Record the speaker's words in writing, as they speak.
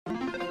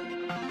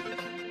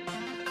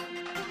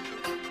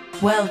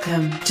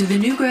Welcome to the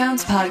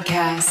Newgrounds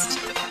podcast.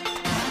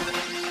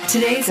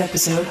 Today's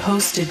episode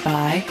hosted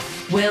by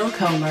Will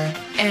Comer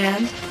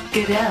and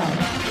Goodell.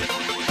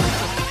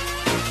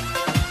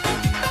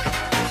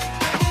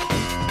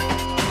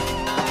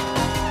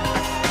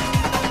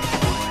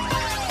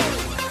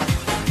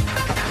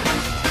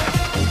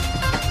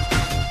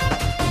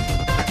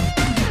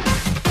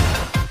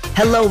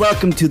 Hello,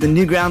 welcome to the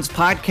Newgrounds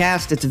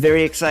podcast. It's a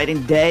very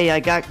exciting day. I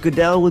got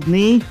Goodell with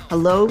me.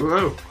 Hello.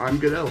 Hello, I'm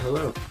Goodell.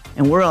 Hello.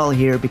 And we're all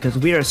here because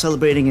we are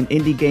celebrating an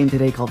indie game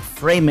today called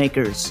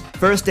Fraymakers.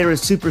 First there was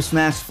Super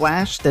Smash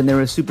Flash, then there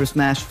was Super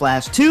Smash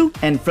Flash 2,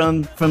 and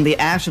from the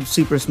ash of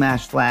Super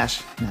Smash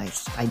Flash,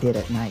 nice, I did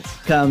it, nice,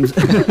 comes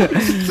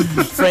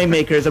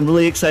Fraymakers. I'm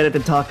really excited to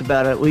talk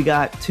about it. We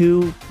got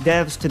two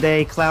devs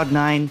today,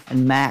 Cloud9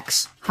 and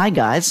Max. Hi,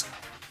 guys.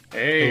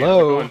 Hey,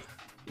 hello.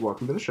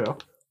 Welcome to the show.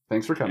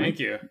 Thanks for coming. Thank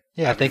you.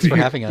 Yeah, thanks for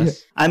having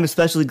us. I'm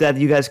especially glad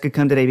that you guys could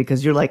come today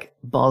because you're like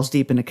balls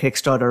deep in a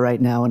Kickstarter right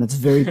now and it's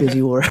very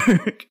busy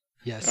work.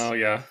 Yes. Oh,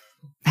 yeah.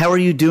 How are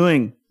you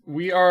doing?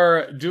 We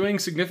are doing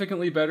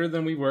significantly better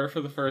than we were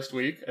for the first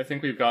week. I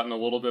think we've gotten a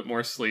little bit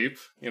more sleep,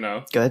 you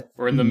know. Good.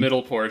 We're in the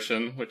middle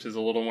portion, which is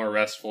a little more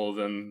restful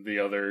than the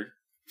other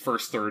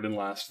first third and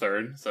last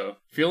third. So,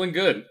 feeling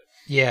good.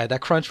 Yeah,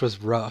 that crunch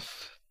was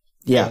rough.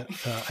 Yeah.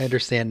 But, I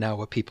understand now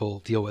what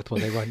people deal with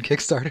when they run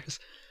Kickstarters.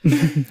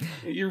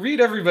 You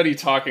read everybody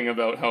talking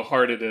about how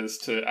hard it is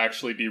to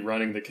actually be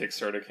running the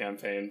Kickstarter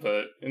campaign,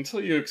 but until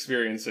you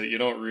experience it, you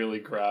don't really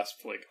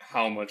grasp like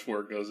how much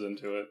work goes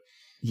into it.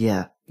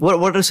 Yeah.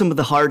 What are some of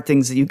the hard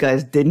things that you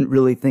guys didn't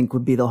really think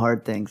would be the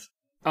hard things?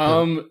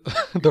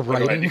 The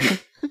writing.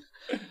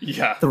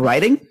 Yeah. The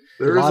writing?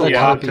 There is a of lot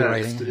of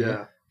copywriting, text. yeah.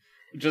 Yeah.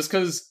 Just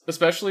because,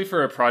 especially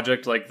for a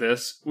project like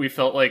this, we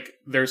felt like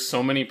there's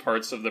so many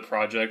parts of the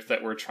project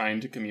that we're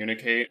trying to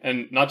communicate,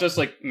 and not just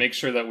like make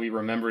sure that we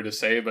remember to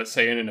say, but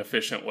say in an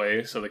efficient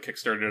way so the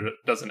Kickstarter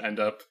doesn't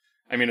end up...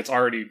 I mean, it's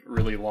already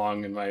really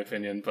long in my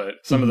opinion, but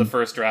some of the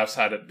first drafts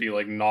had it be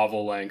like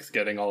novel length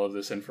getting all of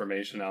this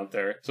information out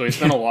there. So we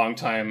spent a long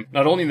time,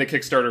 not only in the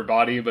Kickstarter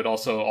body, but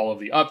also all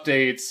of the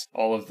updates,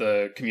 all of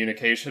the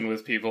communication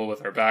with people,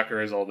 with our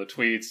backers, all the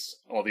tweets,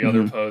 all the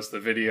other posts, the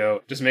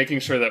video, just making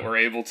sure that we're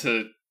able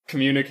to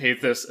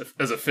communicate this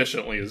as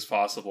efficiently as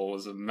possible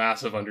was a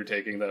massive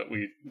undertaking that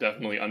we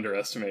definitely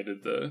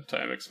underestimated the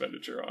time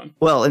expenditure on.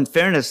 Well, in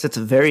fairness, that's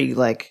a very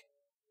like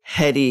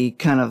heady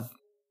kind of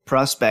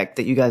prospect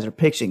that you guys are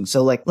pitching.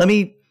 So like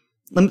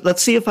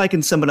let's see if I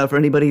can sum it up for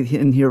anybody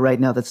in here right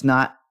now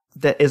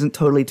that isn't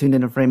totally tuned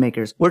into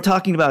Fraymakers. We're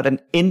talking about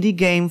an indie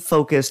game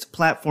focused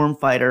platform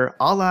fighter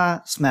a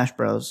la Smash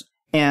Bros.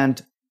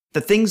 And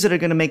the things that are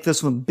going to make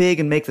this one big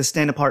and make this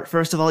stand apart,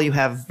 first of all, you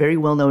have very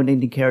well-known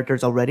indie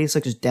characters already,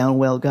 such as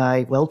Downwell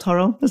guy,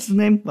 Weltaro, that's his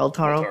name?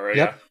 Weltaro. Yep.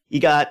 Yep. You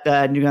got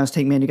Newgrounds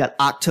Take Man, you got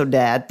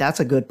Octodad. That's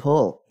a good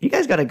pull. You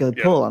guys got a good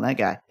pull on that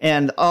guy.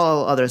 And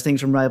all other things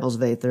from Rivals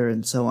of Aether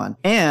and so on.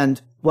 And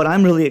what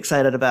I'm really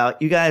excited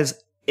about, you guys,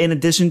 in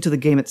addition to the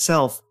game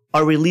itself,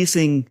 are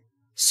releasing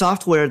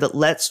software that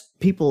lets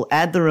people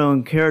add their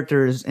own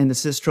characters and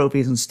assist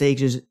trophies and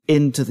stages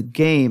into the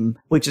game,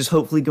 which is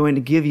hopefully going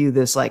to give you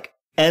this like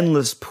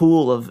endless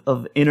pool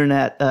of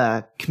internet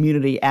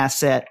community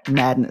asset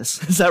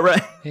madness. Is that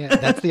right? Yeah,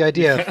 that's the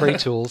idea of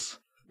Fraytools.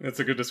 That's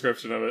a good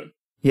description of it.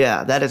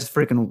 Yeah, that is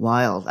freaking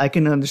wild. I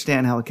can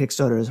understand how a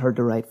Kickstarter is hard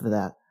to write for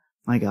that.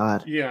 My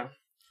God. Yeah.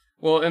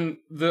 Well, and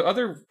the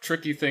other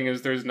tricky thing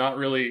is there's not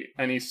really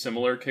any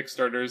similar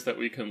Kickstarters that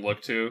we can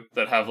look to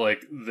that have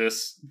like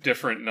this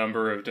different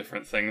number of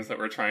different things that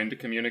we're trying to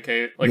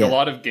communicate. Like a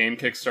lot of game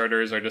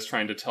Kickstarters are just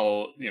trying to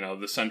tell, you know,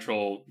 the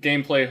central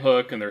gameplay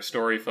hook and their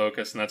story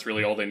focus, and that's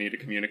really all they need to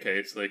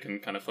communicate so they can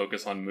kind of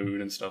focus on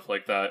mood and stuff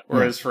like that.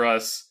 Whereas for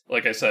us,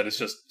 like I said, it's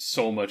just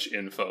so much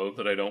info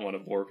that I don't want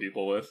to bore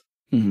people with.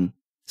 Mm-hmm.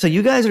 So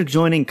you guys are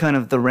joining kind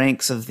of the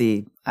ranks of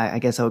the, I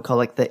guess I would call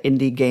like the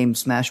indie game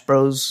Smash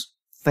Bros.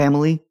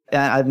 Family.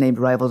 I've named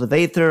Rivals of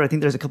Aether. I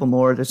think there's a couple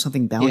more. There's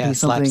something Bounty, Yeah,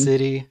 something. Slap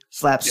City.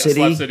 Slap Yeah, City.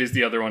 Slap City's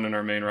the other one in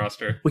our main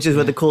roster. Which is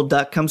where the cool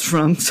duck comes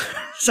from.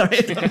 Sorry.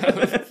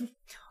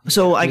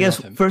 So I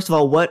guess, first of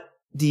all, what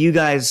are you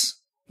guys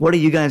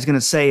going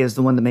to say is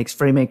the one that makes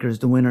Fraymakers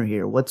the winner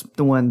here? What's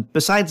the one,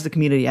 besides the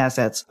community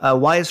assets,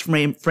 why is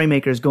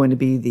Fraymakers going to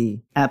be the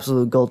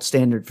absolute gold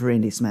standard for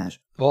indie Smash?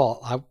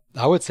 Well,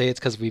 I would say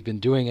it's because we've been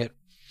doing it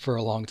for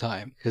a long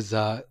time. Because,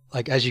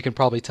 like, as you can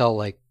probably tell,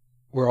 like,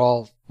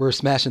 we're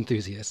Smash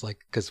enthusiasts, like,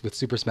 because with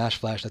Super Smash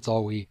Flash, that's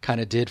all we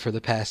kind of did for the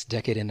past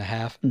decade and a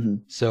half. Mm-hmm.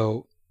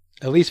 So,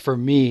 at least for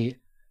me,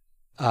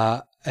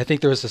 I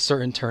think there was a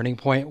certain turning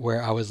point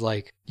where I was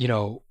like, you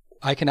know,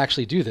 I can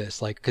actually do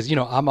this. Like, because, you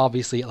know, I'm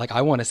obviously, like,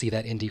 I want to see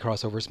that indie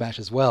crossover Smash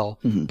as well.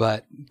 Mm-hmm.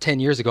 But 10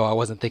 years ago, I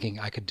wasn't thinking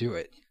I could do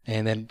it.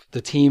 And then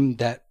the team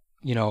that,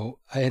 you know,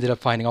 I ended up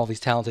finding all these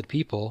talented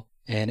people,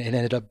 and it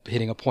ended up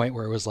hitting a point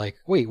where it was like,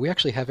 wait, we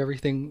actually have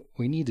everything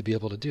we need to be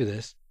able to do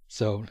this.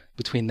 So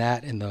between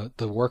that and the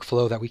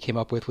workflow that we came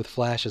up with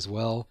Flash as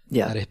well,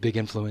 had a big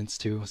influence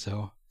too.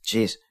 So,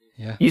 jeez,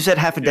 yeah, you said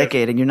half a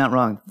decade, and you're not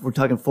wrong. We're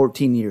talking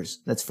 14 years.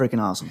 That's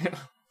freaking awesome.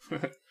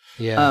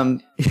 Yeah.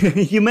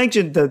 You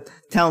mentioned the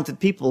talented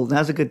people.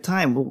 Now's a good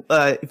time.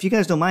 If you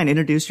guys don't mind,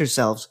 introduce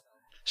yourselves.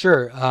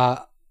 Sure.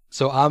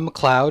 So I'm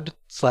Cloud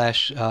 /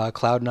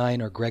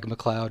 Cloud9 or Greg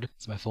McLeod.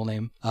 It's my full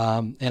name.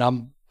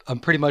 And I'm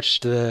pretty much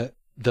the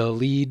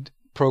lead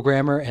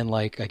programmer and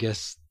like, I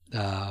guess,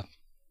 I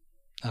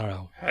don't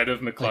know. Head of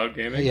McLeod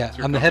Gaming? Yeah,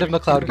 I'm the head of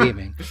McLeod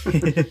Gaming.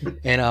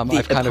 And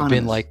I've kind of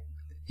been like,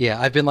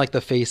 I've been like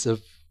the face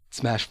of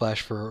Smash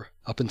Flash for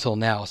up until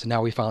now. So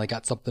now we finally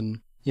got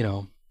something,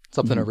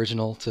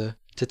 original to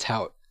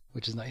tout,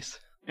 which is nice.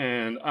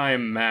 And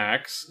I'm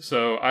Max.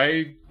 So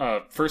I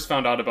first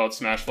found out about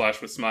Smash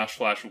Flash with Smash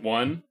Flash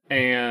 1,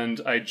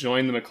 and I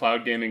joined the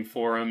McLeod Gaming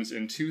forums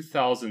in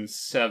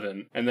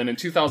 2007. And then in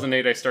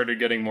 2008, I started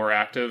getting more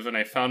active, and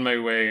I found my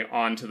way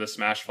onto the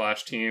Smash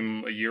Flash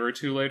team a year or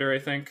two later, I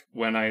think,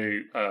 when I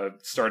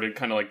started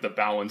kind of like the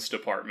balance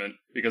department.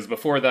 Because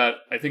before that,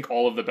 I think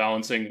all of the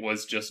balancing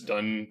was just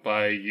done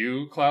by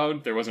you,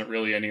 Cloud. There wasn't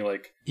really any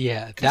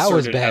that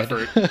was bad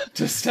effort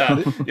to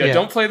staff.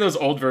 Don't play those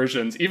old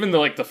versions. Even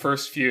though the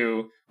first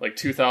few,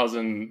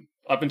 2000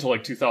 up until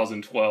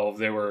 2012,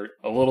 they were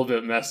a little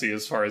bit messy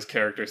as far as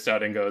character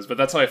statting goes. But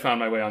that's how I found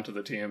my way onto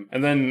the team.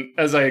 And then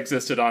as I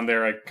existed on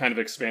there, I kind of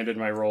expanded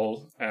my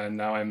role, and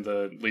now I'm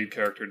the lead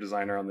character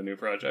designer on the new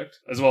project,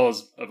 as well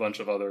as a bunch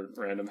of other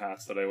random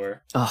hats that I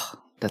wear. Oh,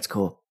 that's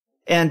cool.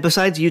 And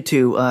besides you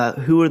two,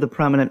 who are the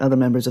prominent other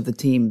members of the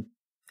team?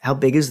 How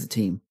big is the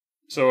team?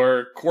 So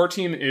our core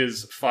team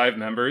is 5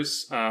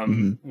 members.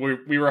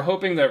 We were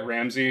hoping that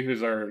Ramsey,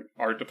 who's our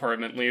art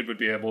department lead, would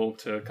be able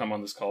to come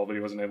on this call, but he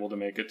wasn't able to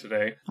make it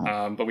today.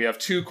 But we have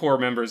 2 core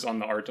members on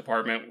the art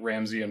department,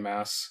 Ramsey and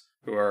Mass,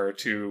 who are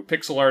 2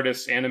 pixel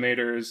artists,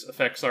 animators,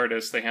 effects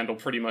artists. They handle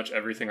pretty much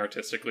everything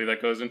artistically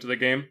that goes into the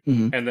game.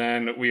 And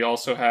then we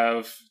also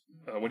have,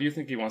 what do you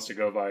think he wants to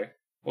go by?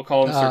 We'll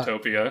call him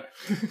Sirtopia.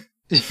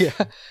 Yeah,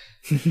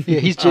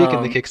 he's Jake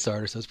in the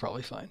Kickstarter, so it's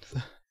probably fine.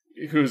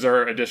 Who's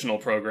our additional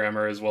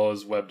programmer as well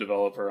as web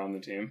developer on the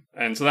team.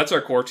 And so that's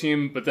our core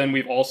team, but then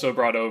we've also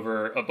brought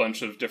over a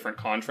bunch of different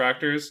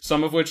contractors,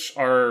 some of which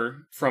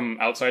are from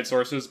outside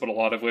sources, but a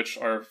lot of which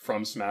are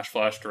from Smash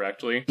Flash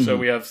directly. So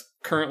we have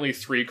currently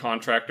 3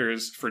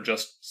 contractors for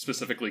just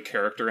specifically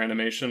character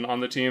animation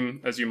on the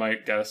team. As you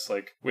might guess,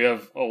 we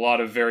have a lot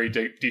of very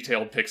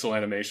detailed pixel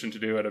animation to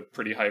do at a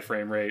pretty high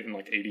frame rate and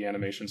 80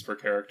 animations per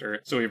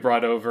character. So we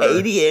brought over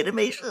 80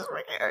 animations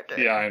per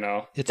character. Yeah, I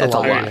know. That's a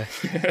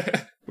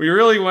lot. We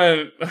really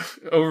went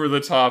over the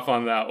top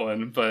on that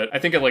one, but I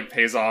think it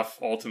pays off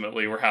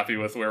ultimately. We're happy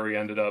with where we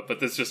ended up, but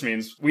this just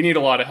means we need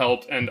a lot of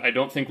help, and I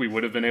don't think we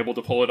would have been able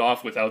to pull it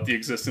off without the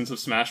existence of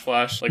Smash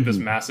Flash, this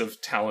massive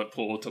talent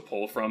pool to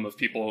pull from of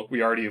people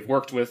we already have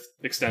worked with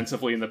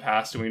extensively in the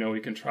past and we know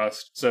we can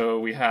trust. So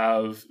we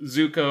have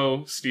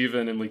Zuko,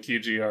 Steven, and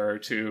Likiji are our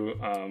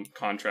 2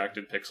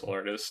 contracted pixel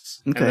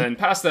artists. Okay. And then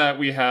past that,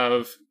 we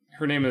have...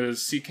 Her name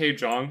is CK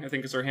Jong, I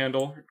think is her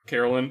handle,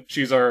 Carolyn.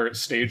 She's our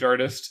stage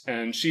artist,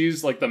 and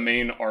she's the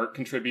main art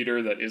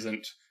contributor that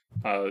isn't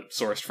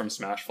sourced from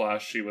Smash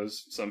Flash. She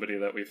was somebody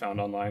that we found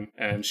online,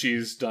 and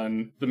she's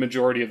done the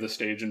majority of the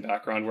stage and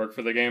background work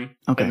for the game.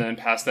 Okay. And then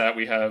past that,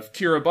 we have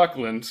Kira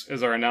Buckland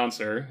as our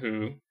announcer,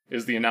 who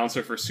is the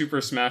announcer for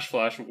Super Smash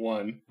Flash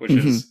 1, which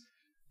is...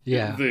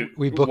 the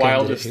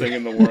wildest thing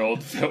in the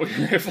world that we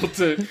were able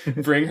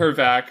to bring her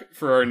back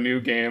for our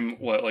new game.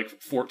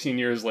 14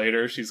 years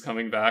later, she's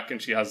coming back, and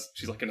she's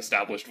an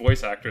established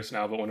voice actress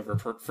now, but one of her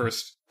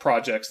first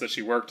projects that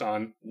she worked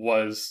on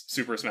was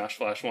Super Smash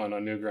Flash 1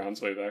 on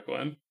Newgrounds way back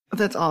when.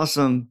 That's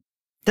awesome.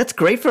 That's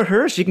great for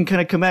her. She can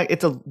kind of come back.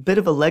 It's a bit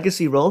of a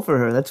legacy role for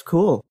her. That's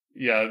cool.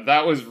 Yeah,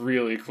 that was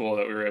really cool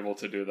that we were able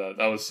to do that.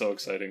 That was so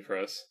exciting for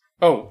us.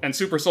 Oh, and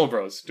Super Soul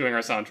Bros doing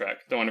our soundtrack.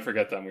 Don't want to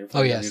forget them. We were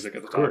playing their music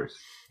at the top.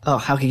 Oh,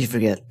 how can you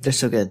forget? They're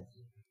so good.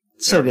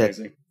 So good.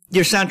 Amazing.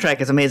 Your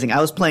soundtrack is amazing. I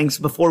was playing,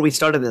 before we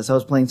started this, I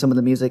was playing some of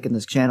the music in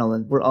this channel,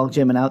 and we're all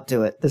jamming out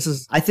to it. This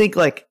is, I think,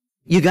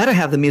 you gotta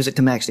have the music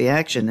to match the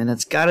action, and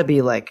it's gotta be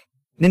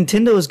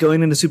Nintendo is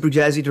going in a super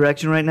jazzy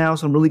direction right now,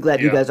 so I'm really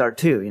glad you guys are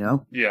too,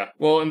 Yeah.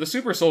 Well, and the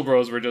Super Soul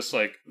Bros were just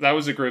that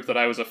was a group that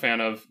I was a fan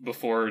of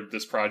before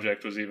this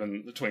project was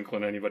even the twinkle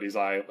in anybody's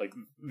eye.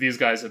 These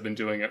guys have been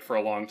doing it for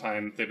a long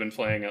time. They've been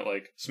playing at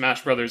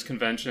Smash Brothers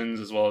conventions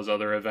as well as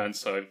other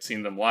events, so I've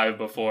seen them live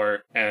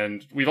before.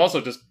 And we've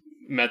also just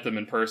met them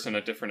in person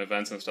at different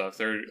events and stuff.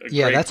 They're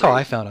that's how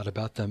I found out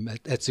about them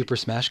at Super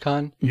Smash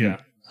Con. Yeah.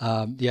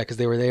 Because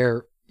they were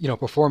there,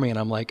 performing, and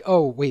I'm like,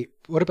 oh, wait,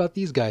 what about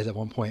these guys at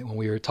one point when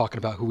we were talking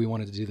about who we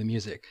wanted to do the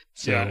music?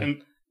 So, yeah,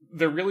 and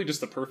they're really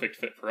just the perfect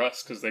fit for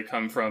us because they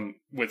come from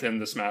within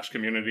the Smash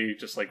community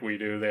just like we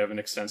do. They have an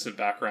extensive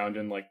background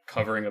in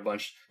covering a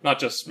bunch, not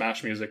just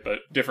Smash music, but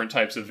different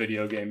types of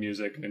video game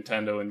music,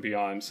 Nintendo and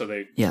beyond. So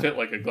they fit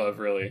like a glove,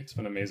 really. It's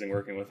been amazing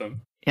working with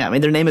them. Yeah, I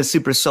mean, their name is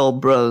Super Soul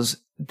Bros.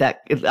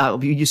 That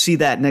you see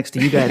that next to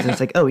you guys, and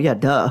it's oh yeah,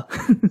 duh.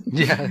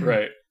 Yeah,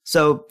 right.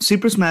 So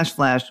Super Smash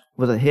Flash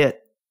was a hit,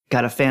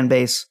 got a fan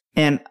base,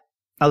 and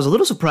I was a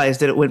little surprised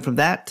that it went from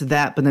that to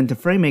that, but then to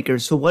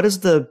Fraymakers. So what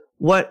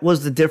what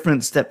was the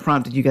difference that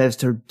prompted you guys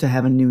to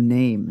have a new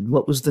name?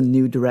 What was the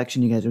new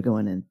direction you guys are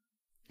going in?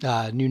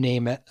 New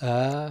name,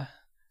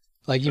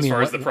 like you as mean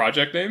far as the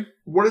project name?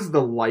 What does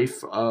the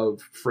life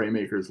of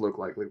Fraymakers look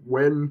like? Like,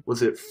 when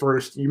was it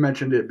first? You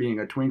mentioned it being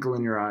a twinkle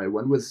in your eye.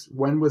 When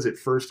was it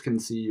first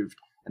conceived,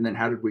 and then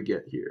how did we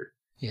get here?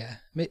 Yeah,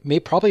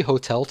 probably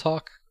Hotel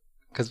Talk,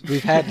 because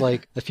we've had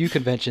like a few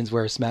conventions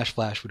where Smash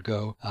Flash would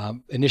go.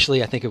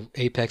 Initially, I think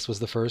Apex was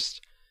the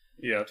first.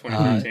 Yeah,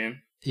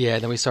 2015. Yeah,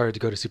 then we started to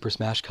go to Super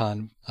Smash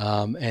Con,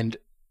 and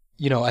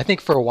I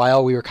think for a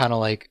while we were kind of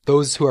like,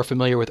 those who are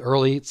familiar with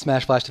early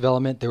Smash Flash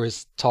development, there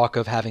was talk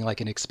of having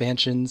like an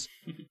expansions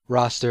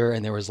roster,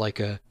 and there was like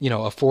a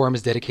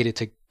forums dedicated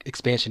to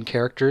expansion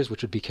characters,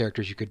 which would be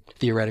characters you could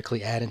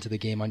theoretically add into the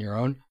game on your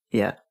own.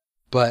 Yeah.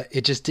 But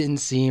it just didn't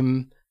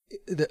seem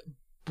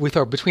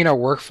between our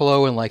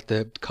workflow and like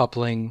the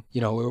coupling,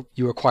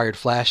 you acquired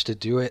Flash to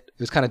do it. It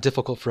was kind of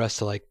difficult for us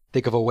to like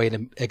think of a way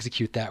to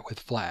execute that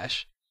with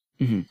Flash.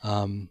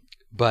 Mm-hmm.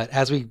 But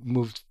as we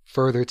moved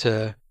further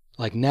to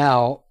like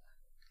now,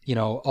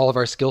 all of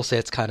our skill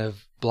sets kind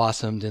of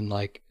blossomed, and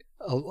like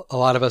a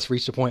lot of us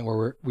reached a point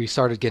where we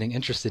started getting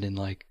interested in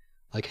like,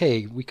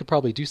 hey, we could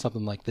probably do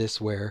something like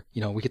this where,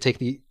 we could take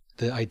the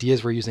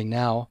ideas we're using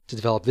now to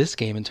develop this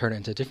game and turn it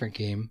into a different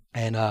game.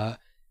 And,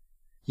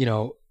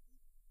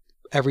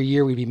 every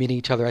year we'd be meeting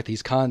each other at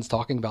these cons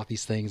talking about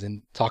these things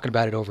and talking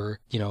about it over,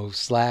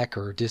 Slack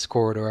or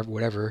Discord or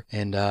whatever.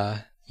 And,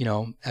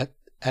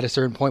 at a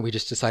certain point, we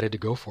just decided to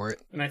go for it.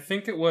 And I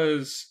think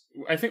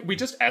we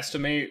just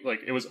estimate, like,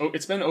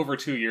 it's been over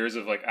 2 years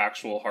of, like,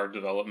 actual hard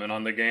development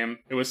on the game.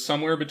 It was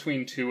somewhere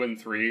between 2 and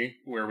 3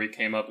 where we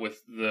came up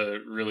with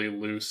the really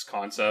loose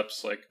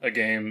concepts, like a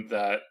game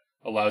that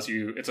allows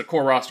you, it's a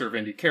core roster of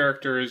indie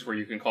characters where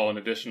you can call an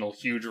additional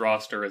huge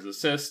roster as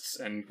assists,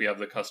 and we have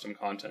the custom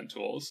content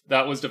tools.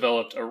 That was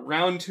developed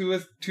around 2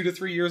 to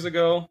 3 years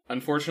ago.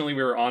 Unfortunately,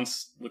 we were on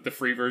with the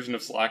free version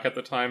of Slack at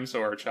the time,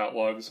 so our chat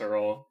logs are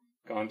all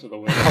gone to the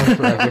wind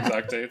for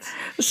exact dates.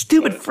 The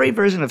stupid free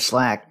version of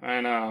Slack.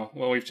 I know.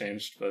 Well, we've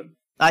changed, but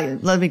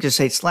let me just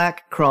say,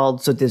 Slack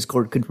crawled so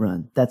Discord could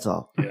run. That's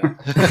all. Yeah.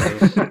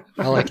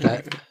 I like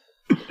that.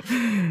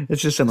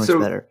 It's just so much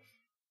better.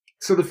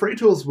 So the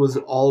Fraytools was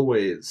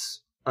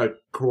always a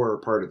core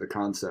part of the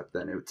concept.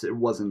 Then it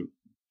wasn't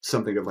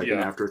something of like an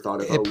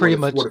afterthought. Of, it pretty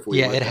much,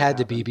 it had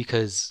to be,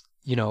 because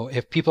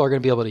if people are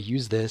going to be able to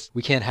use this,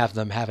 we can't have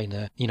them having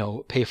to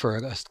pay for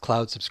a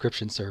cloud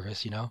subscription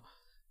service.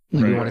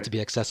 We want it to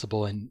be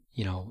accessible and,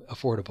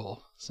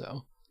 affordable.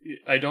 So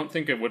I don't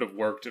think it would have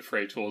worked if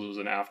Fraytools was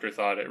an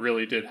afterthought. It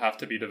really did have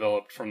to be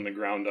developed from the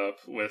ground up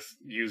with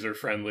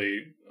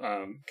user-friendly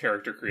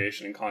character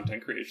creation and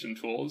content creation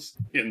tools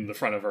in the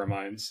front of our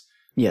minds.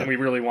 Yeah. And we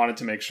really wanted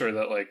to make sure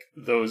that like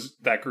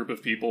that group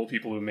of people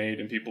who made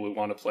and people who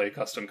want to play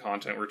custom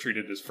content were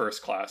treated as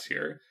first class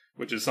here,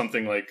 which is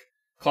something like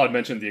Claude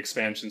mentioned the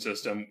expansion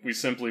system. We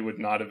simply would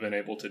not have been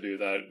able to do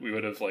that. We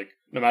would have, like,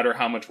 no matter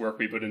how much work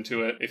we put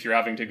into it, if you're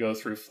having to go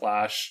through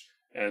Flash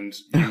and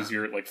use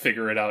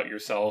figure it out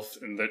yourself,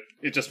 and that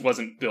it just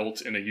wasn't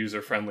built in a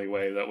user-friendly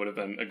way, that would have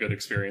been a good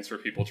experience for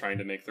people trying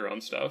to make their own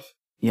stuff.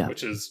 Yeah.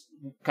 Which is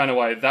kind of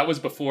why that was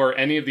before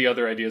any of the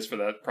other ideas for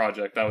that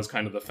project. That was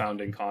kind of the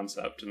founding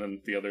concept, and then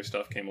the other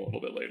stuff came a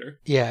little bit later.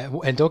 Yeah,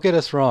 and don't get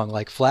us wrong,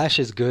 like, Flash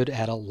is good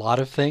at a lot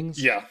of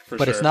things. Yeah, for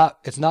but sure.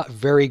 it's not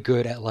very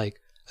good at, like,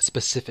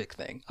 specific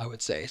thing, I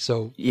would say.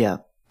 So yeah,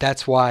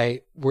 that's what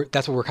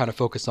we're kind of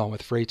focused on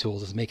with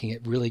Fraytools, is making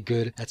it really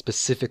good at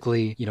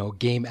specifically,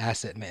 game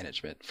asset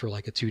management for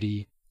like a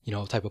 2D,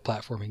 type of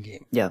platforming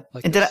game. Yeah.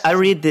 Like and did I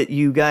read that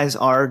you guys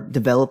are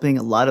developing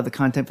a lot of the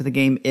content for the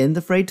game in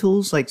the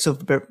Fraytools? Like, so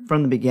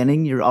from the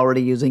beginning, you're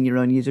already using your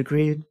own user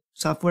created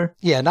software?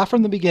 Yeah, not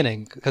from the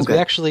beginning, because we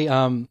actually,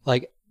 I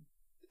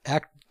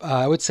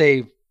would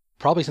say,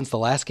 probably since the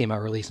last game I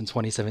released in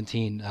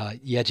 2017,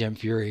 Yeah Jam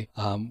Fury,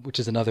 which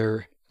is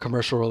another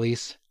commercial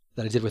release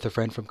that I did with a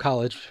friend from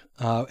college.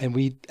 And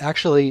we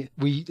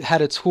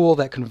had a tool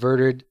that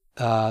converted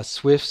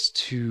SWIFTs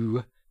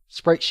to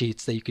sprite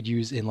sheets that you could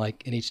use in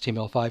like an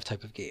HTML5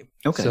 type of game.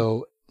 Okay.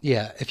 So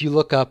yeah, if you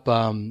look up,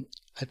 I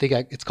think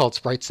it's called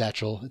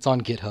SpriteSatchel. It's on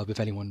GitHub if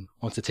anyone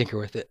wants to tinker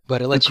with it.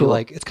 But it lets you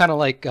it's kind of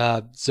like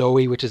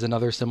Zoe, which is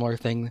another similar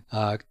thing.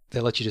 That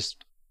lets you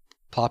just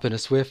pop in a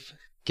Swift,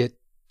 get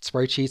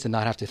sprite sheets, and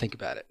not have to think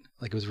about it.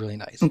 Like, it was really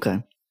nice.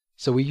 Okay.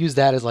 So we use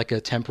that as like a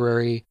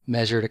temporary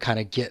measure to kind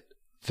of get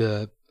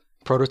the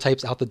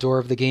prototypes out the door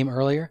of the game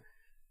earlier.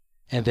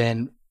 And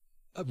then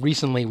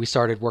recently we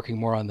started working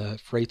more on the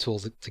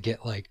Fraytools to get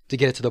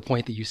it to the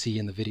point that you see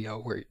in the video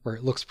where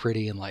it looks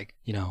pretty and like,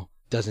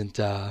 doesn't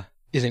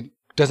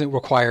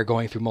require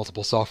going through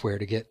multiple software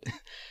to get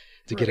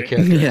a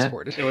character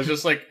exported. It was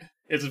just like,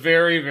 it's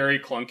very, very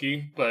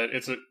clunky, but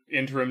it's an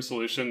interim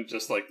solution,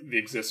 just like the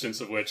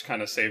existence of which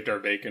kind of saved our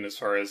bacon as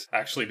far as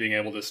actually being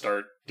able to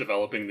start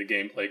developing the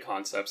gameplay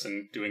concepts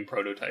and doing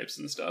prototypes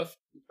and stuff.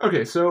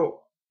 Okay,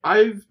 so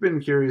I've been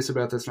curious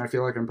about this, and I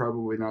feel like I'm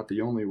probably not the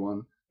only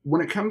one.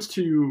 When it comes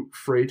to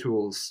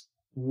Fraytools,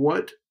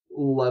 what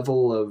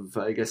level of,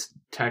 I guess,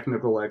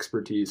 technical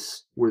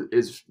expertise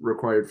is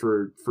required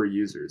for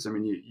users? I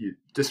mean, you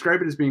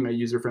describe it as being a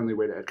user-friendly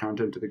way to add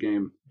content to the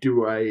game.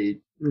 Do I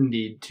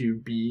need to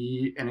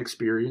be an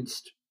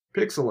experienced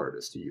pixel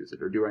artist to use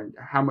it, or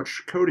how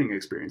much coding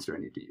experience do I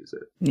need to use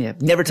it? Yeah,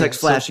 never touched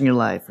Flash in your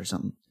life or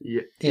something.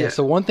 Yeah.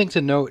 So one thing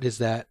to note is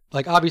that,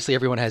 like, obviously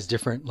everyone has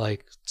different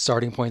like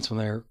starting points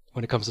when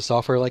it comes to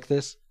software like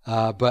this.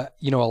 But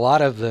a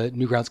lot of the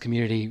Newgrounds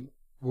community,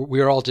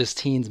 we're all just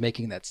teens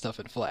making that stuff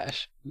in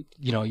Flash,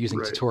 using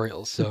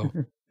tutorials. So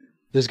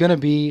there's going to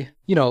be,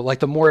 like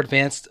the more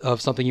advanced of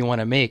something you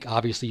want to make,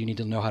 obviously you need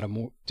to know how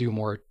to do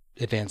more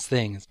advanced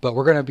things. But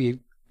we're going to be,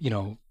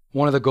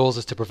 one of the goals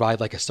is to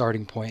provide like a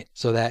starting point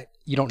so that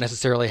you don't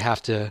necessarily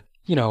have to,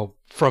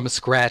 from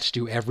scratch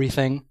do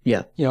everything.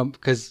 Yeah.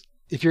 Because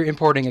if you're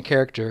importing a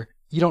character,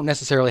 you don't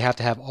necessarily have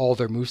to have all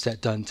their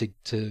moveset done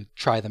to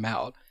try them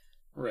out.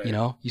 Right.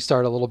 You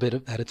start a little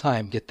bit at a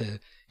time, get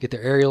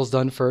their aerials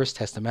done first,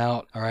 test them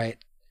out. All right.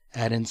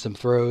 Add in some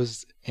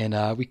throws,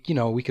 and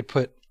we could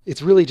put,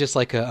 it's really just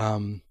like a,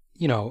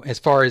 as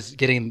far as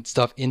getting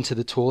stuff into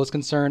the tool is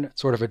concerned,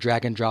 sort of a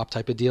drag and drop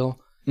type of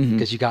deal.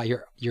 Because you got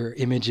your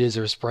images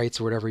or sprites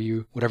or whatever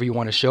you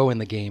want to show in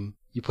the game,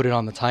 you put it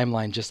on the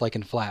timeline just like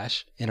in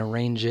Flash and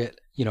arrange it,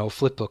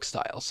 flipbook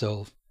style.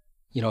 So,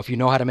 if you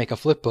know how to make a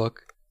flipbook,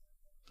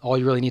 all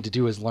you really need to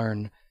do is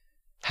learn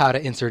how to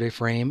insert a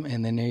frame,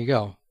 and then there you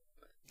go.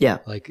 Yeah.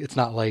 Like, it's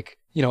not like,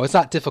 it's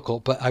not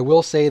difficult, but I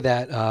will say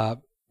that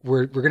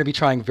we're going to be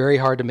trying very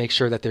hard to make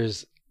sure that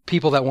there's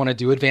people that want to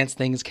do advanced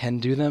things can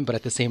do them, but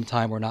at the same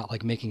time, we're not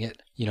like making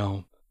it,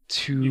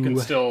 too... You can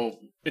still...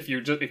 If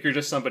you're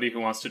just somebody who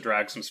wants to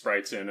drag some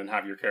sprites in and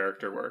have your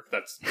character work,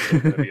 that's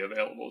going to be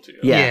available to you.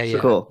 Yeah.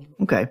 Cool.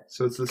 Okay.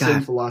 So it's the same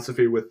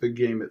philosophy with the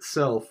game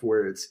itself,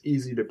 where it's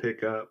easy to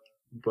pick up,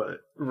 but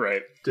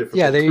difficult.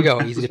 Yeah, there you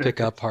go. Easy to pick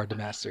up, hard to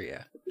master.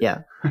 Yeah.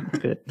 Yeah, that's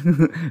good.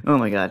 Oh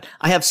my God.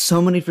 I have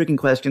so many freaking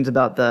questions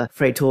about the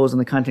Fraytools and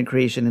the content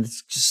creation, and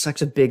it's just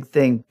such a big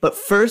thing. But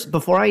first,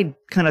 before I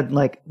kind of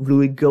like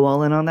really go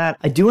all in on that,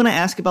 I do want to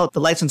ask about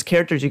the licensed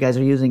characters you guys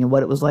are using and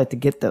what it was like to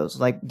get those.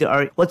 Like,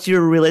 what's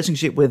your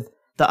relationship with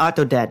the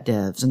Octodad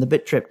devs and the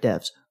BitTrip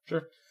devs?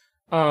 Sure.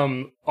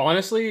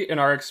 Honestly, in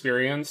our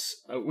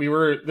experience,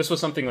 this was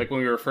something like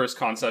when we were first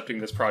concepting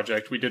this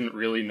project, we didn't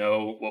really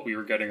know what we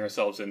were getting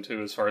ourselves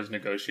into as far as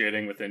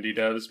negotiating with indie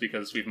devs,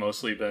 because we've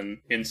mostly been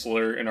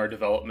insular in our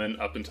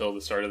development up until the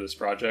start of this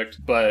project.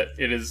 But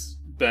it has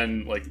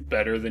been like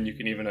better than you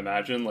can even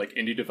imagine. Like,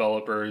 indie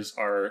developers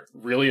are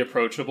really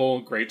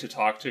approachable, great to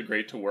talk to,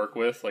 great to work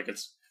with. Like,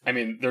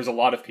 there's a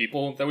lot of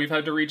people that we've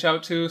had to reach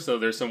out to, so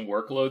there's some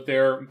workload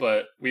there,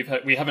 but we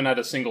haven't had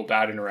a single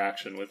bad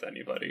interaction with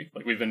anybody.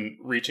 Like, we've been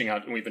reaching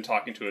out and we've been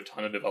talking to a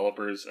ton of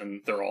developers,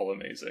 and they're all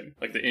amazing.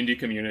 Like, the indie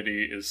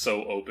community is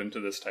so open to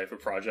this type of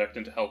project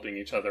and to helping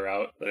each other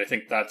out that I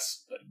think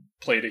that's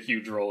played a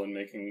huge role in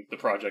making the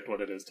project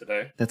what it is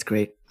today. That's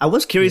great. I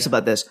was curious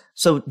about this.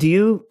 So do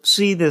you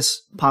see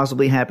this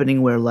possibly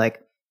happening where like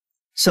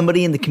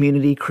somebody in the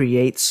community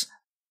creates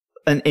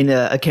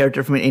a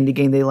character from an indie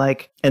game they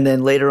like, and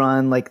then later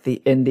on, like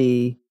the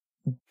indie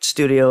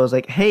studio is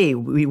like, hey,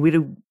 we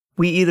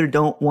either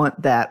don't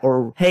want that,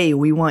 or hey,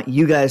 we want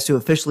you guys to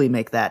officially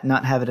make that,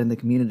 not have it in the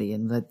community,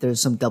 and that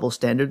there's some double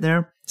standard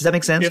there. Does that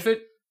make sense?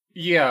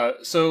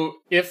 So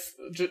if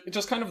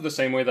just kind of the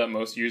same way that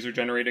most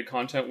user-generated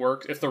content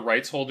works, if the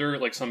rights holder,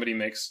 like somebody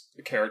makes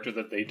a character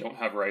that they don't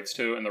have rights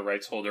to, and the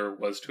rights holder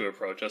was to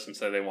approach us and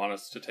say they want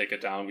us to take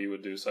it down, we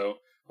would do so.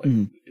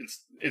 Like,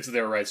 it's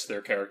their rights to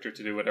their character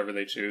to do whatever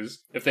they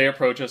choose. If they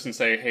approach us and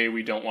say, hey,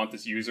 we don't want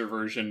this user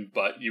version,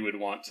 but we would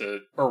want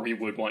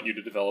you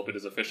to develop it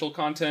as official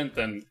content,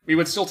 then we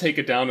would still take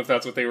it down if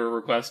that's what they were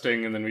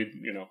requesting, and then we'd,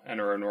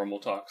 enter our normal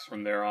talks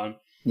from there on.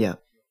 Yeah.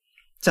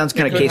 Sounds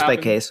kind of case by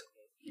case.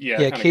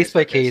 Yeah, case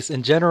by case.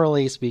 And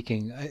generally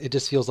speaking, it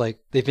just feels like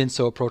they've been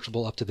so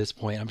approachable up to this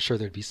point. I'm sure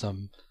there'd be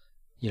some,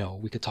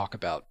 we could talk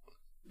about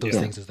those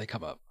things as they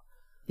come up.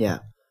 Yeah.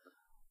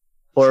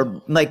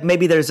 Or like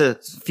maybe there's a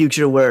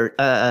future where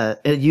a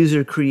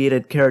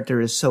user-created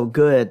character is so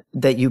good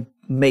that you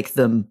make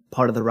them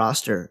part of the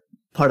roster,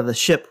 part of the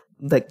ship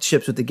that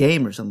ships with the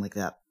game or something like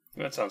that.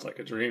 That sounds like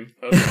a dream.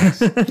 Nice.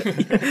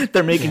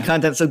 They're making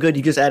content so good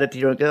you just add it to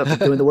your own,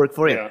 doing the work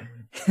for you.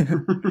 Yeah.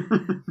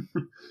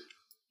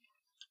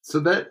 So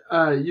that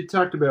you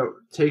talked about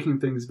taking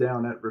things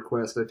down at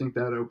request. I think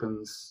that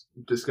opens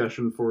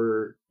discussion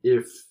for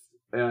if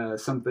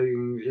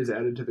something is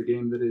added to the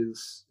game that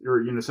is,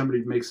 or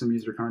somebody makes some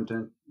user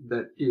content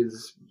that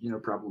is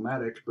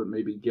problematic, but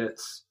maybe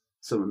gets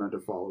some amount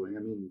of following. I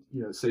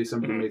mean, say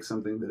somebody makes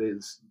something that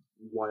is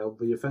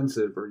wildly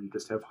offensive, or you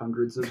just have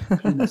hundreds of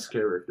penis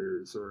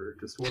characters, or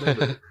just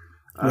whatever.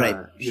 Right.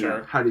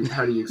 Sure. How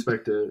do you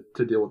expect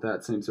to deal with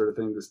that same sort of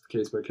thing? Just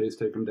case by case,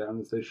 take them down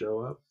as they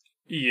show up.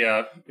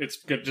 Yeah, it's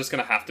just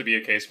going to have to be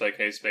a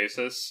case-by-case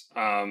basis.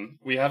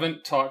 We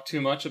haven't talked too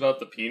much about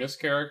the penis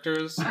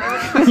characters.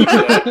 That's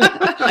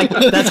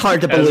hard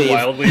to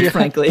believe,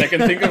 frankly. I can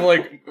think of,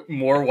 like,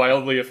 more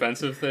wildly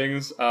offensive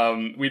things.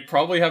 We'd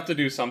probably have to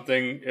do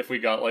something if we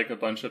got, like, a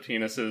bunch of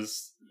penis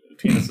assists.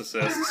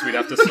 We'd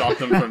have to stop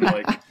them from,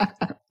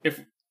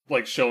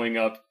 like, showing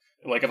up.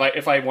 Like,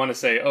 if I want to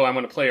say, oh, I'm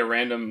going to play a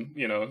random,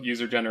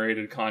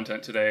 user-generated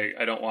content today,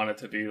 I don't want it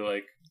to be,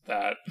 like,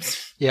 that.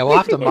 Yeah, we'll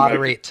have to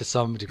moderate to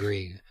some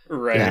degree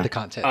the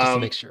content just to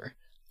make sure.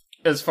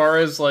 As far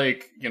as,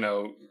 like,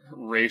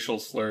 racial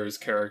slurs,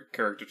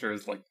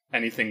 caricatures, like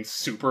anything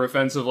super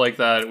offensive like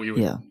that, we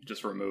would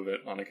just remove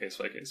it on a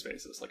case-by-case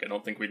basis. Like, I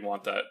don't think we'd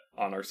want that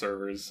on our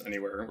servers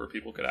anywhere where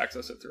people could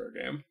access it through our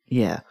game.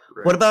 Yeah.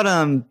 Right. What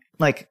about,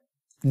 like,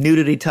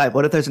 nudity type?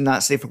 What if there's a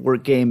not safe for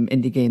work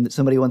indie game that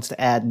somebody wants to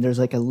add and there's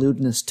like a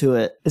lewdness to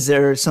it? Is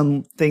there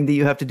something that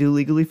you have to do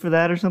legally for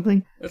that or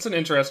something? That's an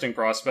interesting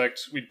prospect.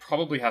 We'd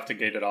probably have to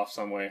gate it off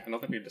some way. I don't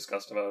think we've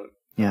discussed about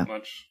it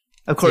much.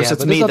 Of course,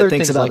 it's me that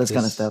thinks about this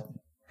kind of stuff.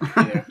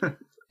 Yeah.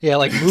 Yeah,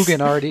 like Mugen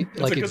already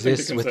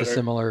exists with a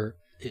similar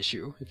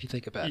issue, if you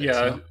think about it.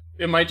 Yeah,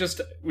 we might just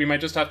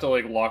have to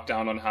like lock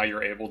down on how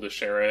you're able to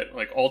share it.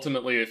 Like,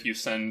 ultimately, if you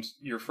send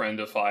your friend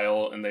a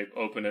file and they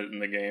open it in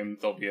the game,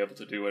 they'll be able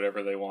to do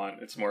whatever they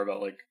want. It's more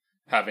about like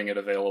having it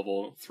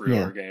available through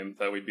our game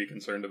that we'd be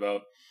concerned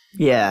about.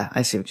 Yeah,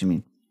 I see what you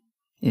mean.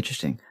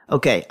 Interesting.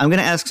 Okay, I'm going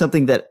to ask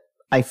something that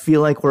I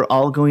feel like we're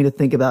all going to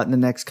think about in the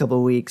next couple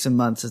of weeks and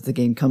months as the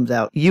game comes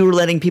out. You were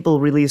letting people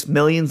release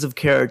millions of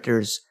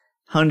characters,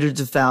 hundreds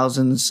of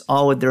thousands,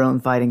 all with their own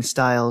fighting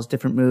styles,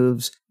 different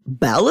moves.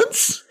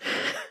 Balance?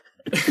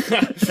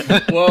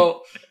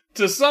 Well,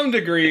 to some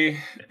degree,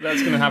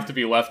 that's going to have to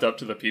be left up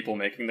to the people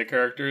making the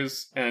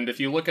characters. And if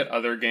you look at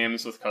other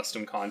games with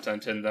custom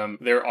content in them,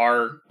 there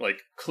are like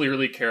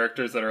clearly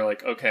characters that are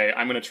like, okay,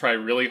 I'm going to try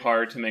really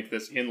hard to make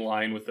this in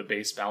line with the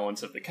base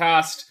balance of the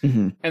cast.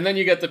 Mm-hmm. And then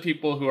you get the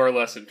people who are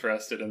less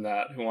interested in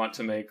that, who want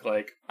to make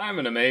like, I'm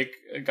going to make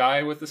a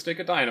guy with a stick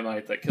of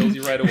dynamite that kills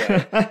you right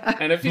away.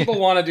 And if people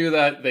want to do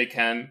that, they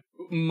can.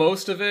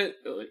 Most of it,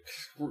 like,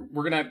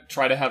 we're going to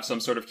try to have some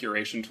sort of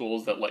curation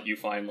tools that let you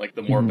find like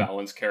the more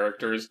balanced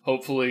characters.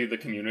 Hopefully the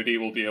community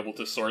will be able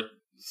to sort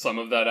some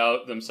of that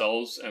out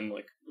themselves and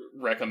like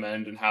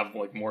recommend and have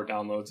like more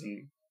downloads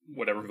and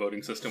whatever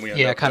voting system we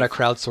end up kind with. of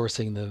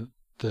crowdsourcing the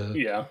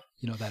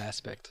that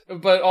aspect.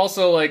 But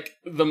also, like,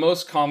 the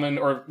most common,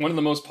 or one of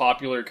the most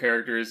popular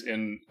characters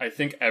in, I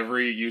think,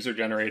 every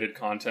user-generated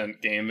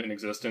content game in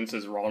existence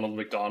is Ronald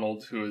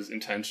McDonald, who is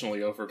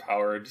intentionally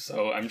overpowered,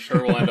 so I'm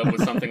sure we'll end up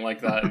with something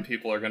like that, and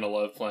people are going to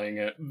love playing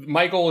it.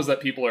 My goal is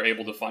that people are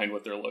able to find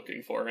what they're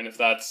looking for, and if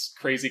that's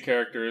crazy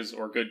characters,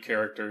 or good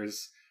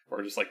characters,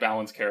 or just, like,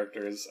 balanced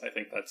characters, I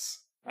think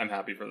I'm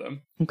happy for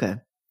them. Okay.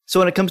 So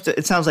when it comes to,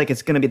 it sounds like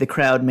it's going to be the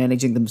crowd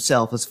managing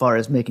themselves as far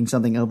as making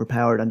something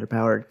overpowered,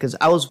 underpowered. Because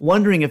I was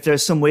wondering if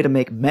there's some way to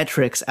make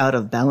metrics out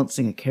of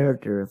balancing a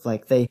character. If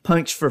like they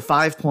punch for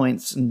 5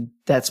 points and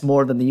that's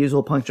more than the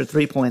usual punch for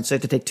 3 points, so they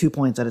have to take 2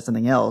 points out of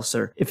something else,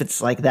 or if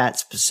it's like that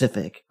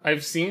specific.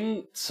 I've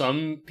seen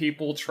some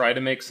people try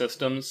to make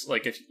systems,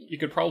 like if you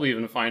could probably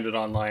even find it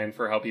online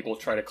for how people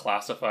try to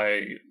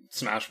classify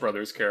Smash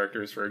Brothers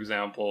characters, for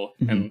example.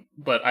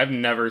 But I've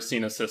never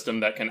seen a system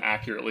that can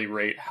accurately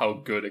rate how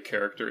good a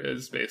character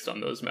is based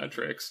on those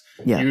metrics.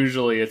 Yeah.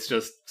 Usually it's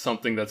just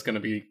something that's going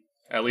to be,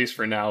 at least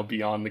for now,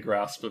 beyond the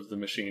grasp of the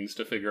machines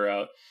to figure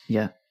out.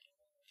 Yeah.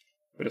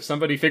 But if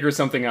somebody figures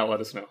something out,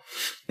 let us know.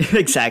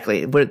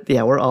 Exactly.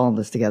 We're all in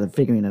this together,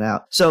 figuring it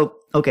out. So,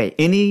 okay,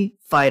 any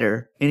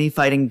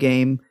fighting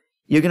game,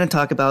 you're going to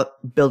talk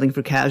about building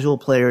for casual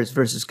players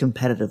versus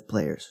competitive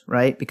players,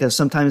 right? Because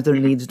sometimes their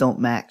needs don't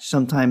match.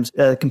 Sometimes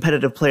a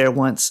competitive player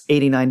wants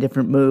 89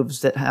 different moves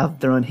that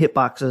have their own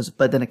hitboxes,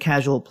 but then a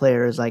casual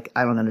player is like,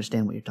 I don't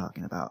understand what you're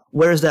talking about.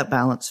 Where is that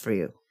balance for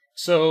you?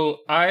 So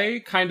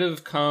I kind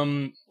of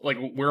come, like,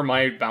 where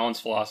my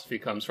balance philosophy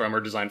comes from, or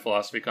design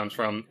philosophy comes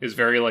from, is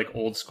very, like,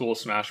 old school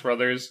Smash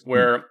Brothers,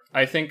 where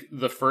I think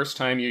the first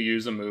time you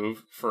use a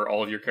move for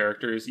all of your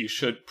characters, you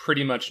should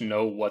pretty much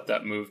know what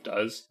that move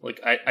does. Like,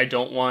 I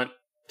don't want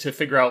to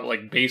figure out,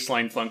 like,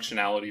 baseline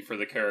functionality for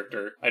the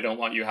character. I don't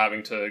want you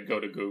having to go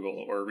to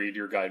Google or read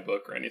your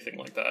guidebook or anything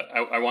like that.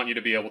 I want you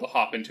to be able to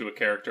hop into a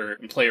character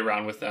and play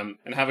around with them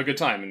and have a good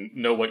time and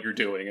know what you're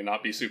doing and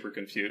not be super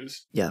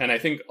confused. Yeah. And I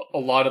think a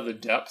lot of the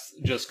depth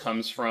just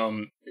comes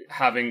from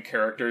having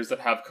characters that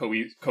have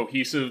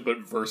cohesive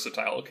but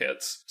versatile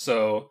kits.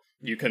 So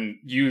you can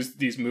use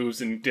these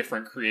moves in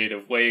different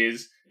creative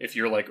ways. If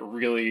you're like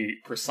really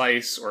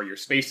precise, or your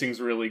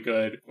spacing's really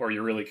good, or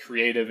you're really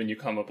creative and you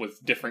come up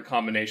with different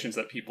combinations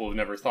that people have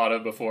never thought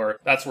of before,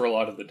 that's where a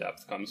lot of the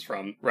depth comes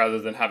from, rather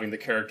than having the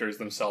characters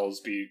themselves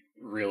be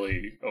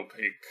really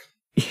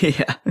opaque.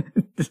 Yeah.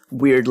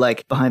 Weird,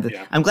 like, behind the...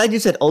 Yeah. I'm glad you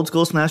said old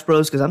school Smash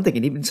Bros, because I'm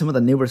thinking even some of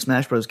the newer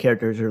Smash Bros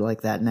characters are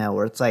like that now,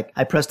 where it's like,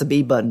 I press the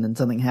B button and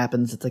something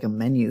happens, it's like a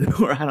menu,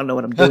 or I don't know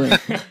what I'm doing.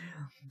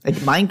 Like,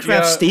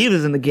 Minecraft Steve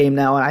is in the game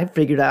now, and I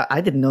figured out I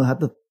didn't know how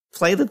to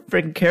play the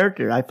freaking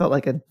character. I felt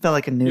like a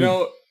noob. You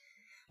know,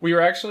 We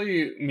were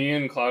actually, me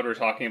and Cloud were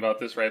talking about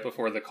this right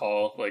before the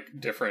call, like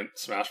different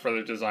Smash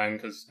Brothers design,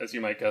 because as you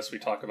might guess, we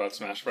talk about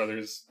Smash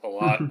Brothers a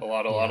lot,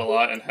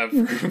 and have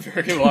for a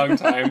very long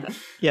time.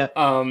 Yeah.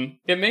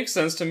 It makes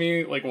sense to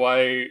me, like,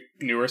 why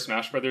newer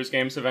Smash Brothers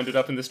games have ended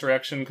up in this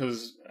direction,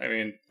 because, I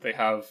mean, they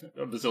have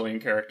a bazillion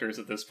characters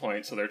at this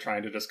point, so they're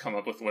trying to just come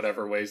up with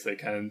whatever ways they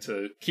can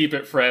to keep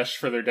it fresh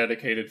for their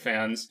dedicated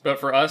fans. But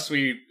for us,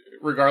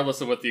 regardless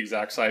of what the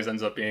exact size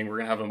ends up being, we're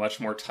going to have a much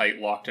more tight,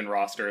 locked-in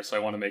roster, so I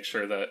want to make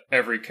sure that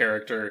every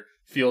character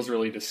feels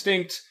really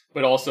distinct,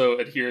 but also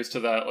adheres to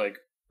that, like,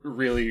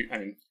 really, I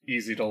mean,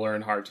 easy to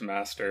learn, hard to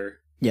master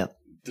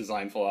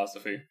design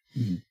philosophy.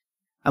 Mm-hmm.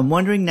 I'm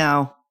wondering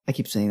now, I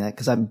keep saying that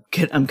because I'm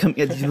coming.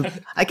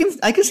 I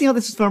can see how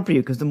this is fun for you,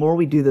 because the more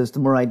we do this, the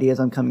more ideas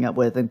I'm coming up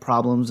with and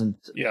problems and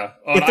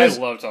and I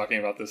love talking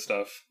about this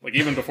stuff. Like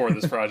even before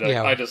this project,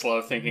 I just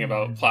love thinking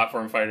about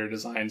platform fighter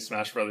design,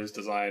 Smash Brothers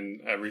design,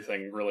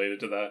 everything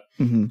related to that.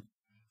 Mm-hmm.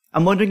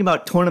 I'm wondering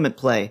about tournament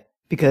play,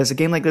 because a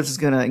game like this is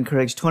going to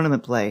encourage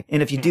tournament play,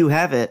 and if you do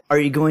have it, are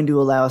you going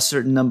to allow a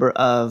certain number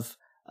of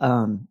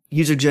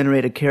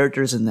user-generated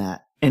characters in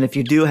that? And if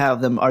you do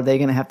have them, are they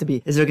going to have to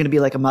be, is there going to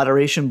be like a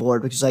moderation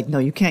board, which is like, no,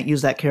 you can't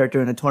use that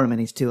character in a tournament,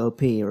 he's too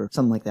OP, or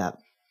something like that?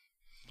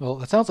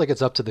 Well, it sounds like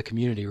it's up to the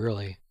community,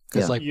 really.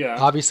 Because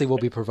obviously we'll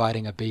be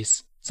providing a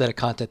base set of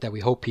content that we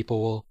hope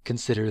people will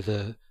consider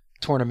the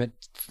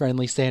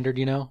tournament-friendly standard,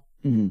 you know?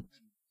 Mm-hmm.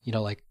 You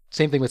know, like,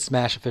 same thing with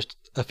Smash,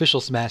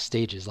 official Smash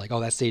stages. Like, oh,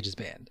 that stage is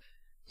banned.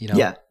 You know?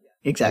 Yeah,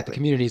 exactly. Like, the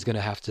community is going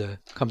to have to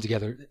come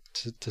together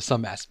to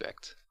some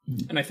aspect.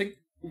 And I think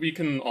we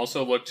can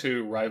also look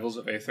to Rivals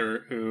of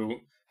Aether, who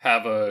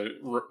have a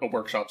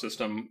workshop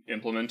system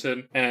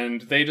implemented,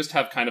 and they just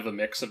have kind of a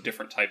mix of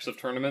different types of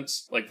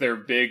tournaments. Like their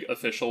big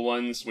official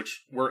ones,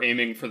 which we're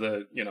aiming for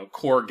the,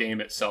 core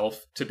game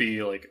itself to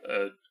be like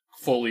a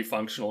fully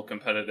functional,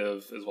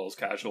 competitive, as well as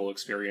casual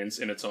experience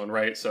in its own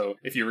right. So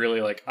if you really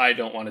like, I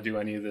don't want to do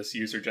any of this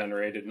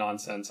user-generated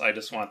nonsense, I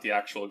just want the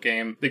actual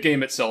game, the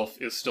game itself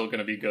is still going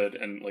to be good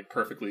and like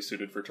perfectly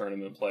suited for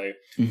tournament play.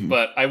 Mm-hmm.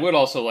 But I would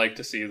also like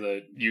to see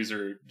the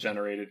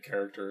user-generated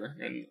character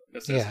and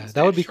assistance.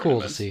 That would be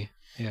cool to see.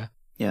 Yeah.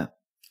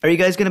 Are you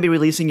guys going to be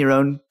releasing your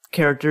own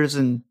characters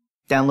and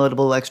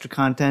downloadable extra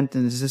content?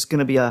 And is this going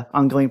to be an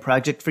ongoing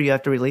project for you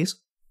after release?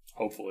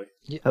 Hopefully.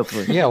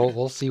 Yeah,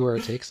 we'll see where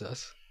it takes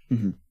us.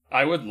 Mm-hmm.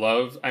 I would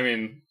love,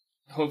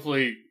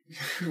 hopefully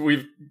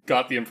we've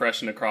got the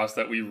impression across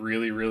that we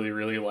really, really,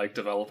 really like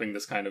developing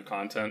this kind of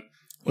content.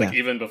 Like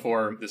even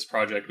before this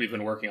project, we've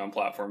been working on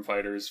platform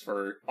fighters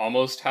for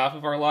almost half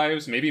of our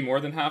lives, maybe more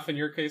than half in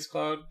your case,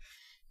 Cloud.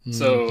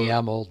 So yeah,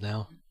 I'm old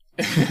now.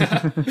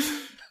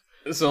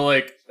 So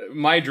like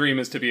my dream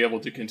is to be able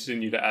to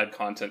continue to add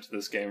content to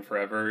this game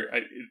forever.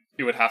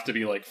 It would have to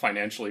be like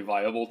financially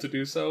viable to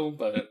do so,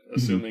 but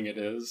assuming it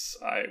is,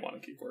 I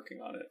want to keep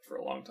working on it for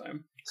a long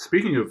time.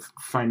 Speaking of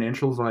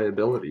financial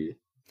viability,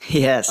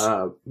 yes,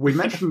 we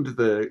mentioned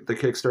the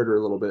Kickstarter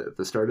a little bit at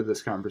the start of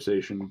this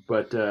conversation,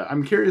 but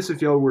I'm curious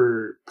if y'all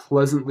were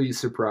pleasantly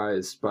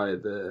surprised by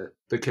the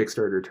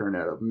Kickstarter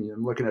turnout. I mean,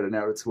 I'm looking at it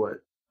now. It's what,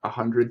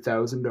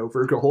 100,000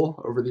 over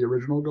the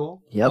original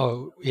goal? Yep.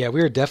 Oh, yeah, we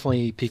were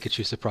definitely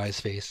Pikachu surprise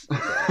face.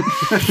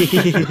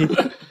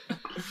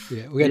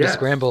 Yeah, we had to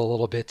scramble a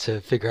little bit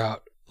to figure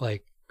out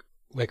like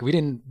we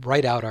didn't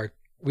write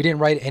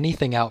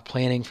anything out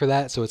planning for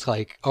that, so it's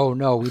like, oh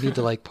no, we need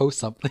to like post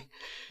something.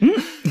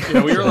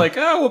 Yeah, we were like,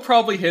 we'll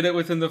probably hit it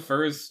within the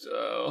first,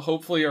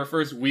 hopefully our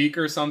first week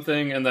or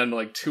something, and then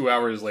like 2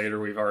 hours later,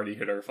 we've already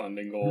hit our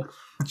funding goal.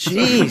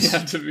 Jeez. We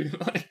had to be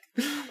like,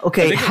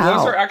 okay, I think how? It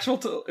was our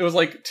actual, it was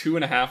like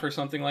 2.5 or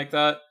something like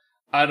that.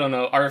 I don't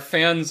know. Our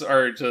fans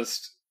are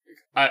just,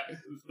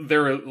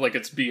 they're like,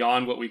 it's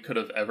beyond what we could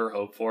have ever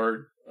hoped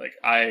for. Like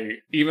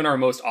even our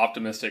most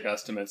optimistic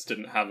estimates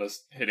didn't have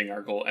us hitting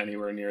our goal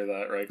anywhere near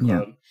that, right,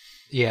 Cloud?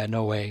 Yeah,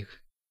 no way.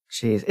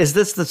 Jeez. Is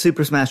this the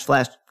Super Smash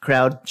Flash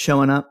crowd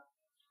showing up?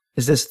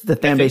 Is this the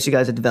fan base you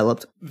guys have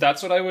developed?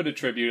 That's what I would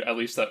attribute at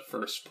least that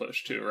first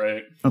push to,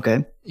 right?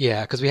 Okay.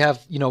 Yeah, because we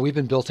have, we've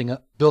been building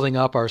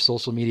up our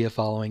social media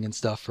following and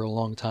stuff for a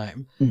long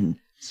time. Mm-hmm.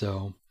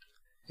 So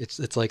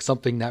it's like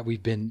something that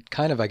we've been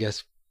kind of, I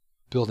guess,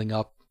 building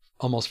up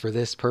almost for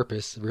this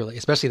purpose, really.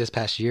 Especially this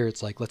past year,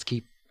 it's like, let's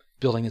keep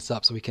building this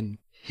up so we can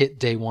hit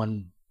day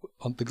one,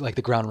 like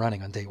the ground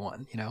running on day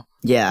one,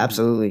 Yeah,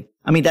 absolutely.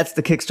 I mean, that's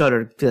the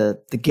Kickstarter,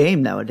 the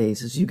game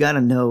nowadays is you got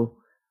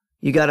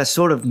to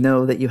sort of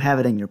know that you have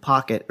it in your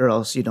pocket or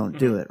else you don't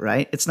do it,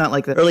 right? It's not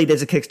like the early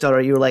days of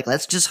Kickstarter, you were like,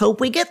 let's just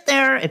hope we get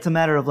there. It's a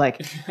matter of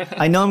like,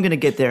 I know I'm going to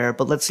get there,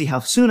 but let's see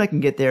how soon I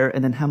can get there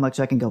and then how much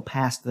I can go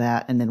past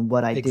that and then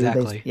what I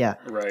do. Yeah.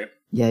 Right.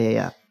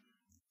 Yeah.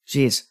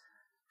 Jeez.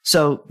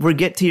 So we'll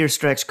get to your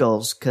stretch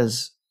goals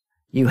because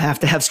you have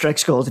to have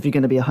stretch goals if you're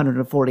going to be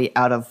 140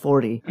 out of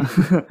 40.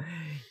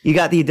 You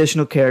got the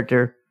additional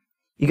character.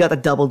 You got the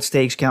doubled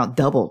stage count.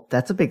 Doubled.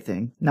 That's a big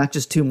thing. Not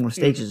just 2 more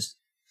stages.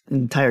 An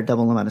entire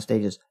double amount of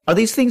stages. Are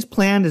these things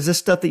planned? Is this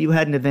stuff that you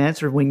had in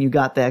advance or when you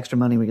got the extra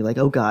money where you're like,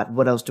 oh God,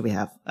 what else do we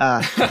have?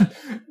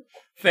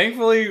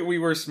 Thankfully, we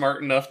were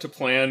smart enough to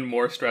plan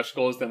more stretch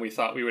goals than we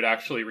thought we would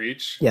actually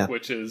reach. Yeah.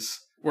 Which is,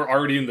 we're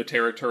already in the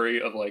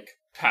territory of like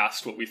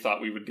past what we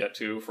thought we would get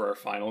to for our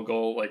final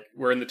goal. Like,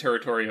 we're in the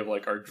territory of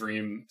like our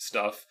dream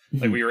stuff.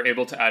 Like, we were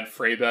able to add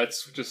fray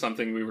bets, which is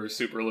something we were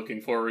super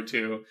looking forward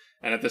to.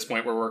 And at this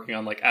point, we're working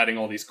on like adding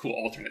all these cool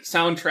alternate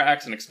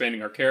soundtracks and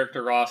expanding our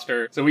character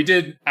roster. So we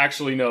did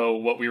actually know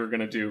what we were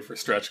going to do for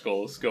stretch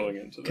goals going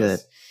into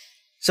this. Good.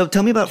 So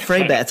tell me about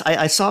fray bets.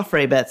 I saw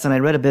fray bets and I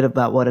read a bit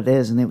about what it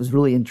is, and it was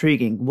really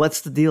intriguing.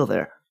 What's the deal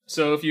there?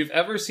 So if you've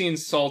ever seen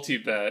Salty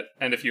Bet,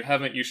 and if you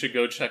haven't, you should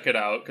go check it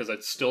out, because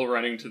it's still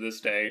running to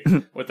this day.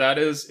 What that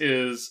is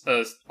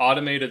a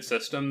automated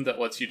system that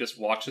lets you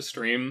just watch a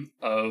stream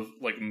of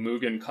like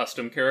Mugen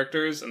custom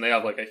characters, and they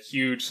have like a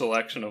huge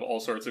selection of all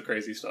sorts of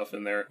crazy stuff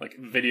in there, like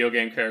video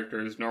game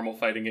characters, normal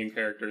fighting game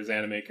characters,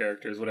 anime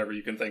characters, whatever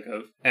you can think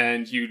of.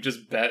 And you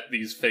just bet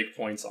these fake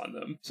points on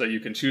them. So you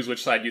can choose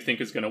which side you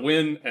think is going to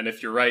win, and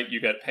if you're right,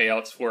 you get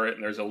payouts for it,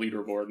 and there's a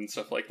leaderboard and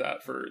stuff like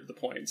that for the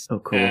points. Oh,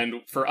 cool.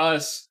 And for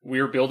us,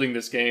 we're building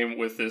this game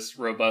with this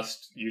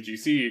robust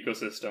UGC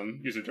ecosystem,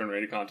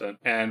 user-generated content,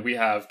 and we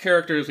have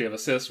characters, we have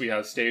assists, we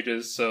have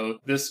stages, so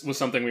this was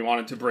something we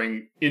wanted to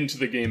bring into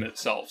the game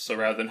itself. So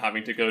rather than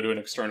having to go to an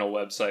external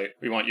website,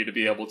 we want you to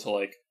be able to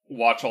like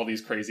watch all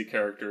these crazy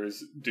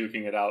characters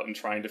duking it out and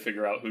trying to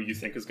figure out who you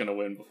think is going to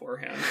win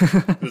beforehand.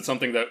 It's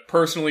something that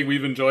personally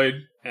we've enjoyed,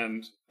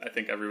 and I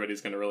think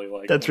everybody's going to really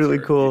like. That's really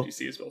cool.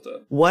 UGC is built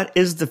up. What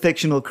is the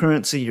fictional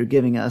currency you're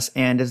giving us,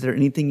 and is there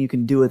anything you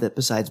can do with it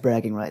besides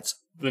bragging rights?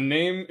 The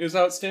name is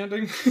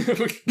outstanding. Yeah,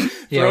 we're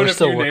Thrown a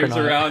still few working names on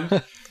it.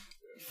 around.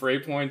 Fray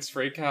points,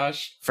 Fray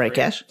cash. Fray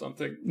cash?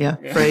 Something. Yeah,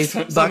 Fray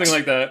something bucks.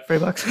 like that. Fray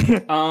bucks.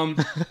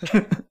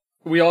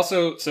 We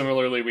also,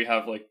 similarly, we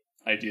have like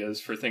ideas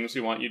for things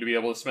we want you to be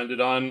able to spend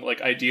it on.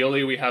 Like,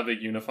 ideally, we have a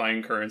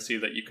unifying currency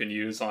that you can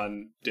use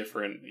on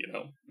different,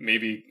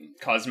 maybe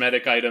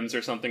cosmetic items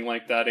or something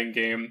like that in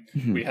game.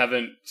 We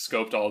haven't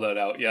scoped all that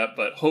out yet,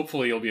 but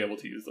hopefully you'll be able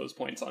to use those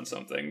points on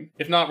something.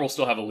 If not, we'll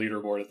still have a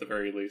leaderboard at the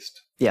very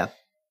least. Yeah.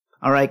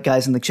 All right,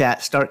 guys in the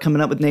chat, start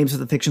coming up with names of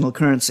the fictional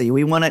currency.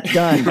 We want it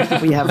done.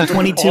 We have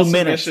 22 all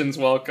minutes. Submissions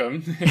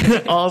welcome.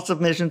 All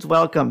submissions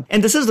welcome.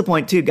 And this is the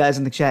point, too, guys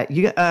in the chat.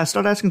 You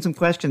start asking some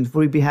questions.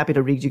 We'd be happy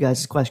to read you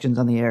guys' questions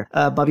on the air.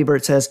 Bobby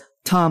Burt says,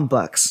 Tom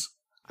Bucks.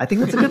 I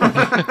think that's a good one.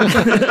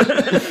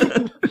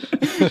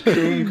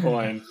 Coom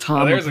coin.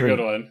 Tom there's a McCree. good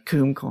one.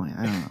 Coom coin.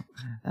 I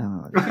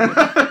don't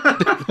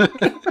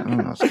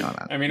know what's going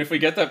on. I mean, if we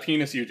get that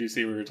penis UGC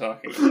we were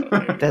talking about.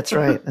 Maybe. That's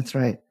right. That's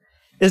right.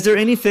 Is there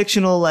any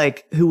fictional,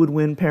 like, who would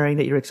win pairing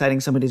that you're exciting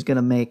somebody's going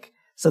to make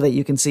so that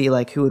you can see,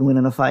 like, who would win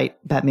in a fight?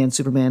 Batman,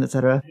 Superman,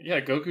 etc.? Yeah,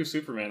 Goku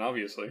Superman,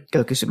 obviously.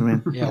 Goku,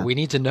 Superman. Yeah, we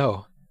need to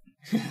know.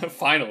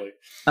 Finally.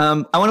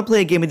 I want to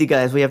play a game with you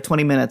guys. We have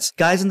 20 minutes.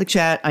 Guys in the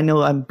chat, I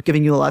know I'm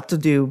giving you a lot to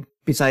do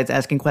besides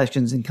asking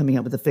questions and coming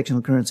up with a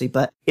fictional currency,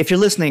 but if you're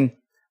listening,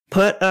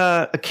 put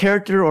a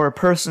character or a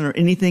person or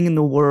anything in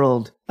the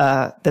world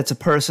that's a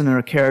person or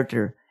a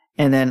character,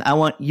 and then I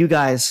want you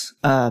guys,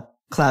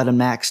 Cloud and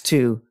Max,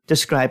 to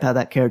describe how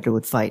that character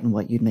would fight and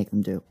what you'd make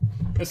them do.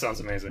 This sounds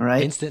amazing. All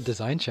right? Instant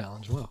design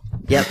challenge. Whoa.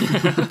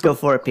 Yep. Go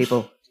for it,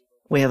 people.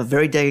 We have a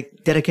very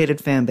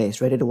dedicated fan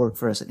base ready to work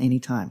for us at any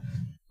time.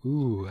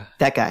 Ooh.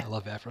 That guy. I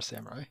love Afro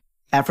Samurai.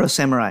 Afro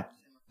Samurai.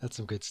 That's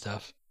some good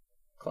stuff.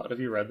 Cloud, have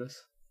you read this?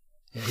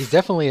 Yeah, he's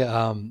definitely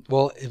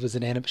it was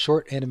an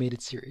short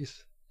animated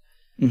series.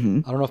 Mm-hmm.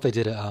 I don't know if they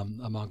did a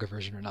manga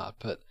version or not,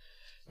 but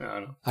I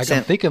don't know. I'm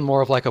thinking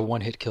more of like a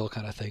one-hit kill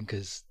kind of thing,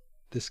 because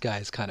this guy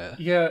is kind of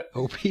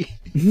OP.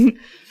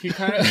 He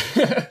kind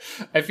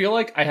of. I feel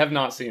like I have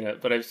not seen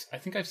it, but I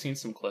think I've seen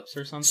some clips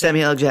or something.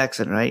 Samuel L.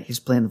 Jackson, right? He's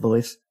playing the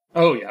voice.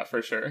 Oh yeah,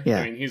 for sure. Yeah.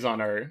 I mean, he's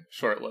on our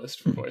short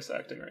list for voice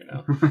acting right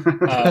now.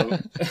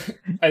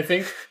 I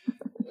think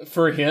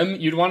for him,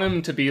 you'd want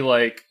him to be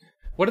like,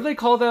 what do they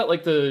call that?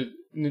 Like the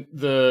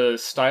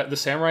style, the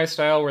samurai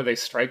style, where they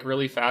strike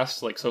really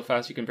fast, like so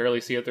fast you can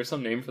barely see it. There's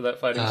some name for that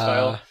fighting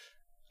style.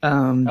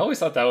 I always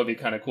thought that would be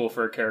kind of cool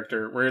for a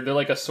character where they're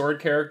like a sword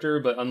character,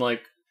 but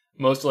unlike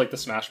most of like the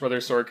Smash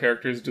Brothers sword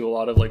characters do a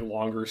lot of like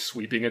longer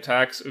sweeping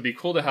attacks. It would be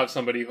cool to have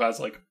somebody who has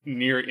like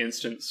near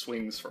instant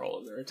swings for all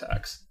of their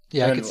attacks.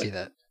 Yeah, and, I can like, see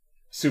that.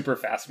 Super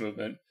fast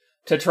movement.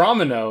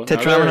 Tetramino.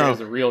 Tetramino is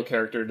a real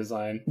character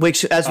design.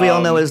 Which, as we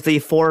all know, is the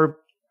 4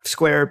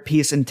 square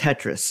piece in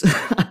Tetris.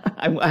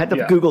 I had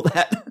to Google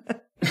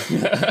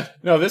that.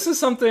 No, this is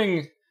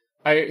something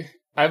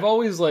I've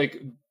always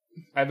like.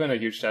 I've been a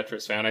huge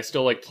Tetris fan. I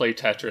still like play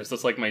Tetris.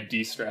 That's like my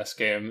de-stress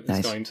game. Nice.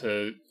 It's going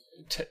to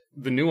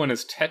the new one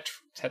is Tetrio.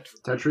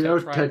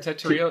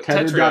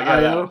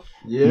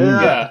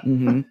 Yeah.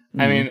 Mm-hmm.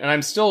 I mean, and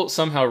I'm still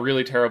somehow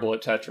really terrible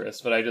at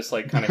Tetris, but I just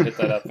like kind of hit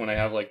that up when I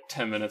have like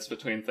 10 minutes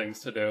between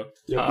things to do.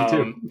 Yeah, me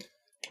too.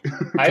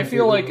 I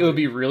feel like it would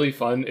be really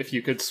fun if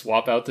you could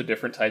swap out the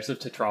different types of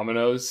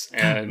Tetraminos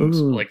and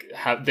like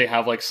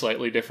have like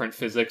slightly different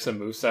physics and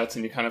movesets,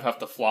 and you kind of have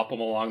to flop them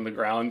along the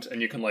ground,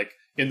 and you can like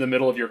in the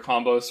middle of your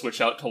combo,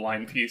 switch out to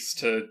line piece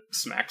to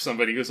smack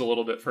somebody who's a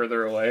little bit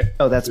further away.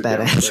 Oh, that's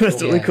badass.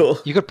 That's really cool.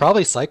 You could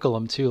probably cycle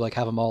them too, like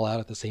have them all out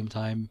at the same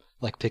time,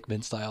 like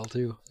Pikmin style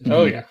too.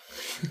 Oh yeah.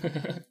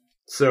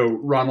 So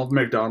Ronald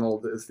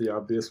McDonald is the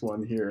obvious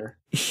one here.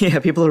 Yeah,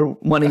 people are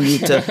wanting you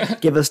to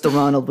give us the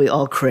Ronald we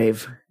all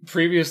crave.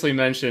 Previously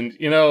mentioned,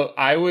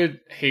 I would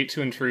hate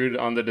to intrude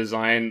on the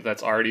design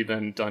that's already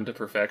been done to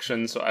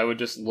perfection, so I would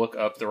just look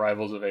up the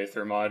Rivals of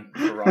Aether mod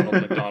for Ronald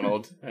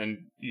McDonald,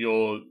 and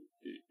you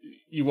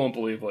won't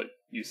believe what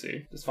you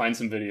see. Just find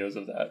some videos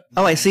of that.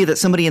 Oh, I see that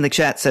somebody in the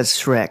chat says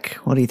Shrek.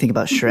 What do you think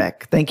about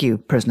Shrek? Thank you,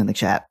 person in the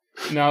chat.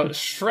 Now,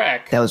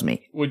 Shrek... That was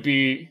me. ...would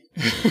be...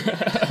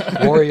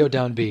 Wario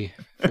down B,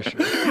 for sure.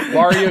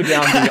 Wario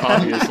down B,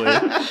 obviously.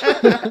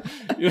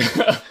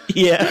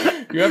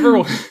 Yeah. You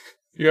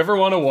ever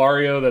want a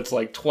Wario that's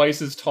like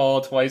twice as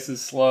tall, twice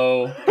as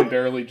slow, can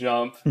barely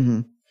jump,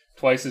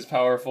 twice as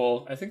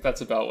powerful? I think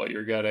that's about what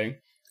you're getting.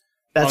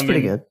 That's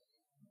pretty good.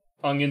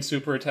 Onion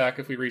super attack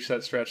if we reach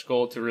that stretch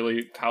goal to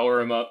really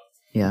power him up.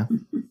 Yeah.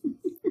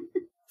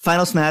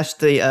 Final Smash,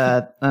 the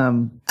I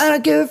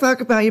don't give a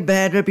fuck about your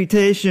bad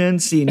reputation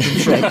scene from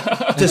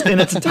Shrek, just in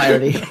its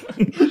entirety.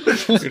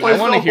 Dude, I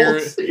want to hear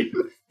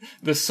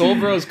the Soul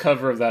Bros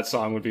cover of that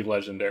song would be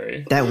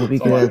legendary. That would be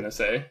That's all good. I'm gonna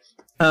say.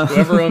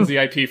 Whoever owns the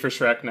IP for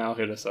Shrek now,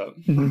 hit us up.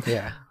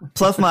 Yeah.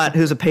 Pluffmott,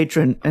 who's a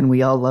patron, and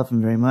we all love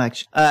him very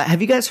much. Have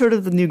you guys heard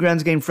of the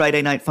Newgrounds game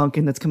Friday Night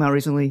Funkin' that's come out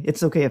recently?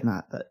 It's okay if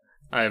not, but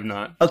I have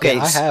not. okay.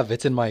 Yeah, I have.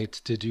 It's in my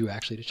to-do,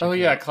 actually, to check Oh it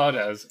yeah, out. Cloud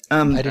has.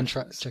 I didn't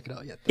check it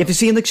out yet. If you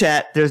see in the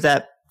chat, there's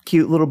that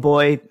cute little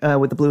boy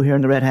with the blue hair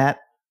and the red hat.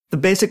 The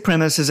basic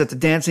premise is it's a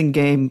dancing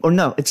game, or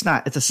no, it's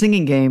not. It's a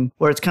singing game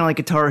where it's kind of like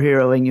Guitar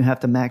Hero and you have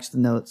to match the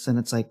notes, and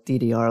it's like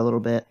DDR a little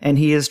bit. And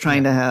he is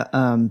trying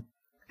to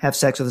have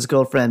sex with his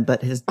girlfriend,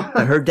 but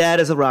her dad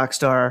is a rock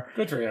star.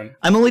 Good for him.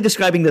 I'm only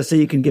describing this so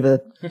you can give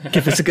us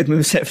a good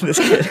moveset for this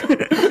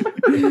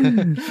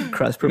kid.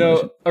 Cross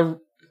promotion. No,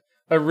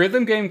 a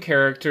rhythm game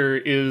character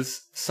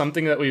is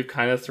something that we've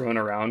kind of thrown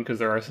around because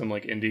there are some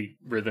like indie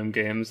rhythm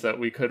games that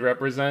we could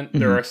represent.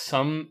 There are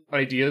some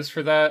ideas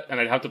for that, and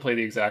I'd have to play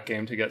the exact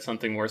game to get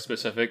something more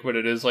specific, but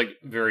it is like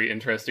very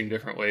interesting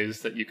different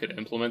ways that you could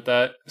implement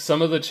that.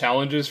 Some of the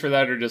challenges for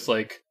that are just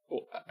like,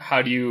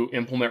 how do you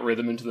implement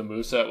rhythm into the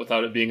moveset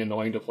without it being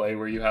annoying to play,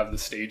 where you have the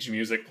stage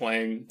music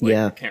playing? Like,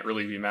 Yeah. you can't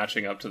really be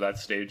matching up to that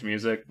stage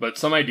music. But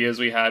some ideas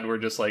we had were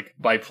just like,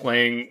 by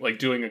playing, like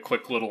doing a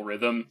quick little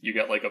rhythm, you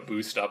get like a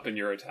boost up in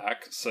your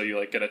attack. So you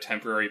like get a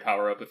temporary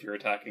power up if you're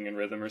attacking in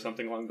rhythm or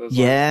something along those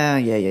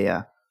lines.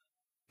 Yeah.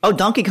 Oh,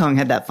 Donkey Kong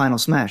had that Final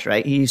Smash,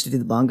 right? He used to do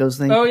the bongos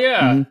thing. Oh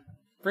yeah.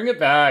 Bring it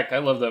back. I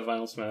love that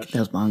Final Smash.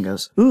 Those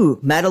bongos. Ooh,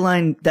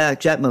 Madeline,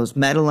 Jetmos,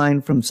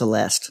 Madeline from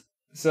Celeste.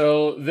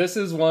 So this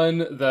is one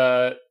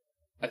that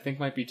I think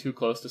might be too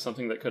close to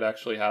something that could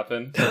actually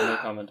happen. So no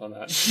comment on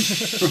that.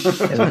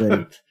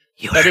 Everybody,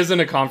 That isn't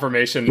a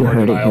confirmation you or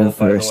heard it denial, here by the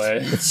first. way.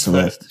 It's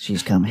Celeste.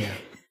 She's coming.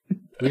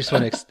 We just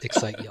want to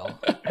excite y'all.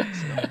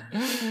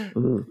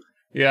 Ooh.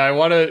 Yeah, I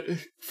want to,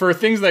 for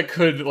things that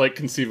could like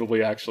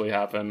conceivably actually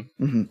happen,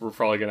 we're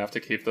probably going to have to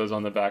keep those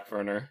on the back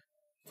burner.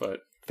 But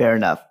Fair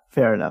enough.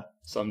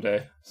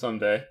 someday.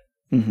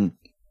 Mm-hmm.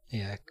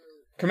 Yeah.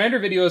 Commander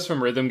Video is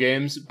from Rhythm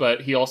Games,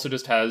 but he also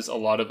just has a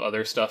lot of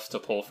other stuff to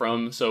pull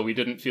from, so we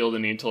didn't feel the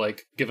need to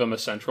like give him a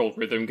central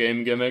rhythm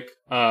game gimmick.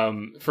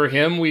 For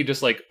him, we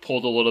just like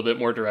pulled a little bit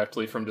more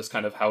directly from just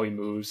kind of how he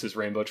moves, his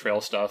Rainbow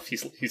Trail stuff. He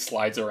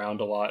slides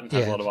around a lot and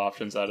has a lot of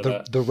options out of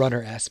that. The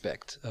runner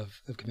aspect of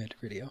Commander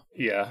Video.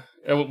 Yeah.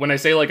 When I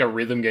say like a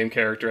rhythm game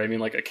character, I mean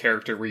like a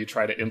character where you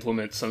try to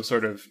implement some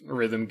sort of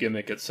rhythm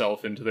gimmick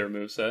itself into their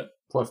moveset.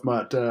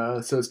 Pluffmutt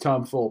says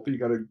Tom Fulp. You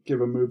gotta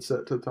give a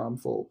moveset to Tom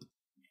Fulp.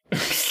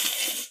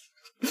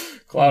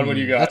 Cloud, what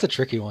do you got? That's a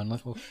tricky one.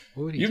 What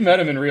would he You've do? met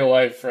him in real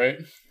life, right?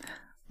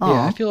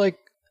 Yeah, I feel like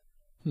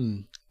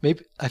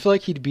maybe I feel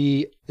like he'd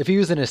be, if he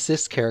was an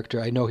assist character,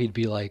 I know he'd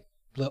be like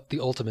the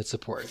ultimate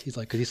support. He's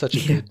like, because he's such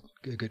a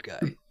good guy.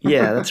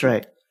 Yeah, that's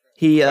right.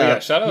 He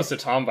shout outs to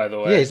Tom, by the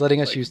way. Yeah, he's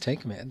letting us use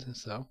tank command,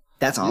 so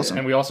that's awesome.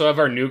 And we also have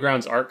our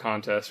Newgrounds Art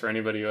Contest for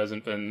anybody who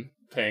hasn't been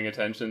paying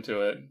attention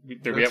to it.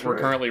 We're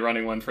currently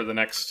running one for the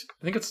next,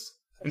 I think it's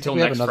until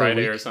next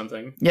Friday or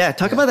something. Yeah,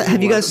 talk about that.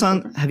 Have you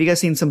guys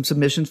seen some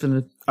submissions for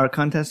the art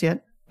contest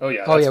yet? Oh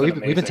yeah.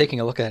 We've been taking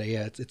a look at it.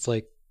 Yeah, it's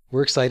like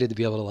we're excited to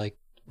be able to like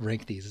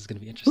rank these. It's going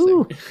to be interesting.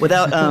 Ooh.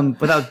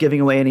 Without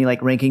giving away any like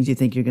rankings you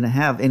think you're going to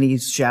have, any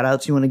shout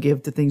outs you want to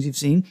give to things you've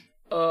seen?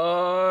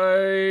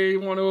 I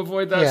want to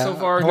avoid that so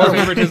far. No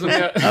favoritism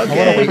yet.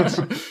 Okay.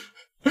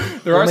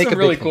 There are some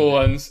really cool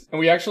ones. And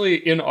we actually,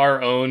 in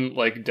our own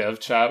like dev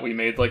chat, we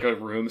made like a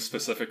room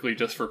specifically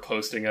just for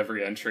posting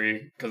every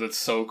entry because it's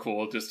so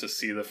cool just to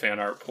see the fan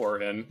art pour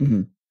in.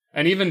 Mm-hmm.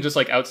 And even just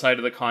like outside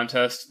of the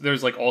contest,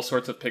 there's like all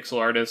sorts of pixel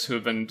artists who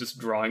have been just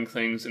drawing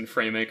things in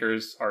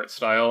Fraymakers art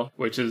style,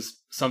 which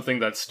is something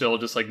that still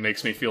just like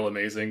makes me feel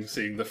amazing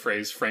seeing the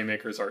phrase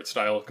Fraymakers art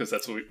style, because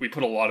that's what we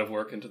put a lot of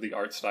work into the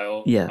art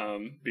style,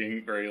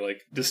 being very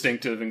like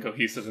distinctive and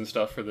cohesive and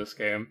stuff for this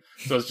game.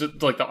 So it's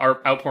just like the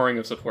outpouring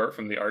of support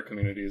from the art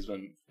community has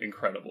been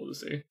incredible to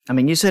see. I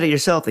mean, you said it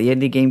yourself. The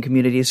indie game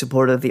community is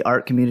supportive. The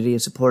art community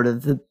is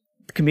supportive. The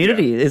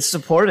community is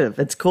supportive.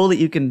 It's cool that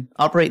you can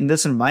operate in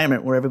this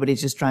environment where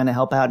everybody's just trying to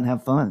help out and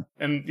have fun.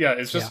 And yeah,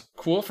 it's just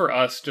cool for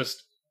us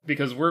just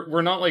because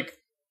we're not like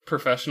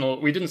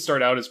professional. We didn't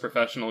start out as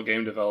professional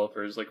game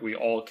developers. Like we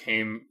all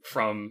came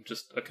from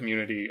just a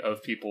community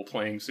of people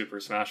playing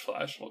Super Smash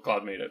Flash. Well,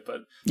 Claude made it,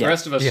 but the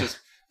rest of us just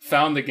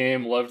found the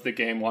game, loved the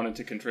game, wanted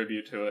to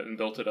contribute to it, and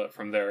built it up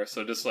from there.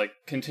 So just like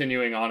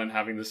continuing on and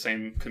having the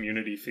same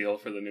community feel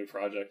for the new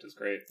project is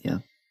great. Yeah.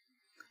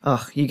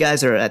 Oh, you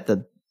guys are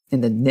in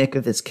the nick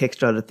of this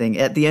Kickstarter thing.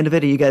 At the end of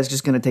it, are you guys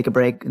just going to take a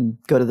break and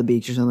go to the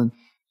beach or something?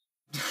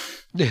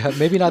 Yeah,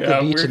 maybe not the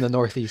beach in the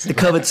Northeast. The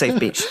COVID-safe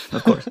beach,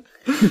 of course.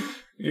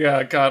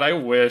 Yeah, God, I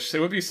wish. It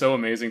would be so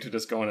amazing to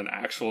just go on an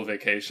actual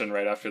vacation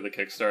right after the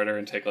Kickstarter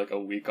and take like a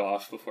week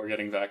off before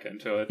getting back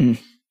into it.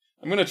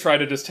 I'm going to try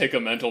to just take a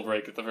mental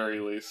break at the very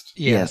least.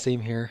 Yeah,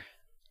 same here.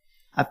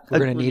 We're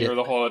going to need it.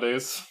 The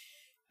holidays.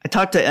 I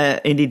talk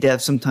to indie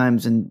devs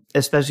sometimes, and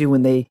especially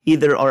when they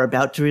either are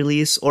about to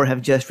release or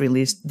have just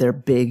released their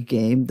big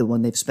game, the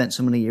one they've spent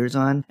so many years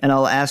on. And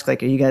I'll ask,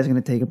 like, are you guys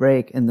going to take a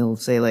break? And they'll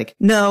say, like,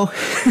 no.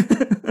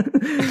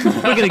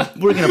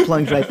 we're gonna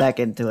plunge right back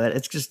into it.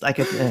 It's just like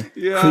a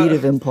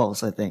creative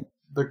impulse, I think.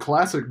 The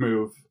classic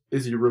move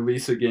is you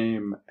release a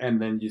game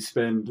and then you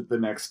spend the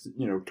next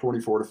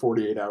 24 to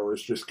 48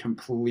 hours just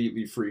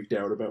completely freaked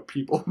out about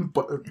people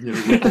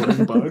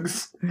reporting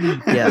bugs.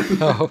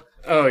 Yeah.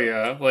 Oh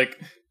yeah. Like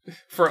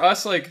for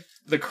us, like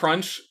the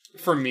crunch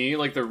for me,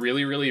 like the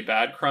really, really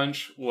bad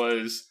crunch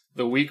was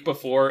the week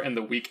before and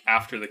the week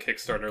after the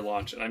Kickstarter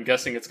launch. And I'm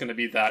guessing it's going to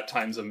be that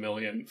times a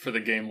million for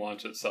the game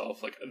launch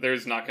itself. Like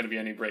there's not going to be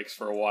any breaks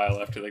for a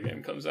while after the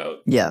game comes out.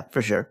 Yeah,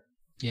 for sure.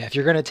 Yeah, if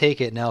you're going to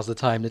take it, now's the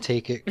time to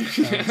take it, I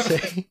would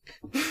say.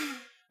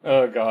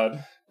 Oh,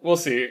 God. We'll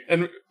see.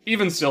 And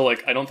even still,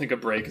 like, I don't think a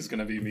break is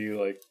going to be me,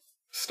 like,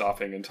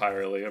 stopping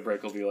entirely. A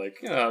break will be like,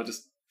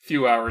 just a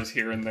few hours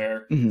here and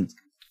there. Mm-hmm.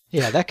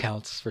 Yeah, that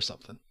counts for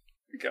something.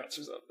 It counts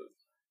for something.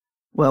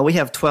 Well, we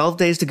have 12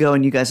 days to go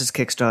in you guys'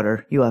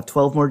 Kickstarter. You have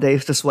 12 more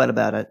days to sweat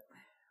about it.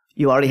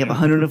 You already have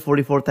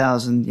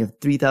 144,000. You have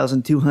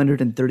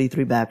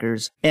 3,233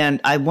 backers.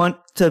 And I want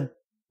to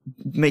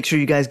make sure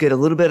you guys get a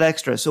little bit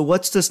extra. So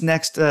what's this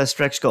next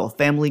stretch goal?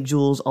 Family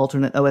Jewels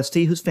alternate OST?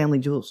 Who's Family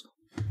Jewels?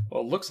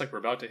 Well, it looks like we're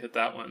about to hit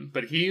that one.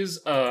 But he's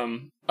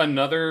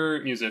another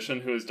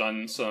musician who has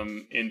done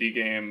some indie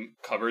game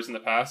covers in the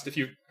past. If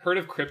you've heard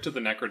of Crypt of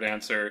the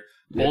Necrodancer,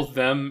 both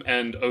them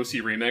and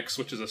OC Remix,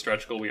 which is a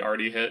stretch goal we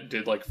already hit,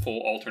 did like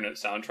full alternate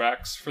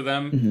soundtracks for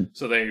them. Mm-hmm.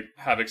 So they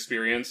have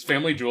experience.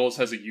 Family Jewels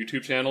has a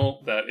YouTube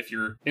channel that if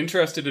you're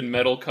interested in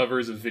metal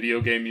covers of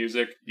video game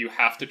music, you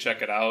have to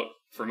check it out.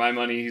 For my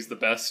money, he's the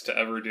best to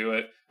ever do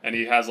it. And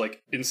he has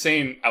like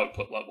insane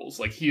output levels.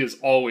 Like he is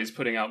always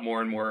putting out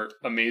more and more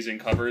amazing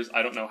covers.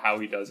 I don't know how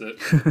he does it,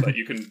 but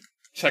you can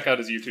check out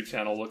his YouTube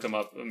channel, look him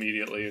up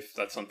immediately if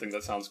that's something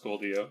that sounds cool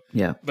to you.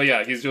 Yeah. But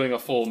yeah, he's doing a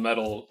full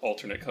metal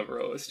alternate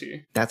cover OST.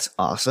 That's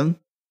awesome.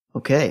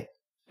 Okay.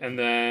 And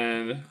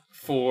then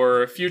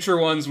for future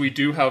ones, we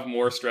do have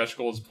more stretch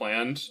goals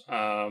planned.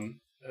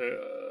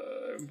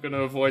 I'm going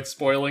to avoid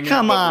spoiling it.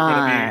 Come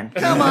on.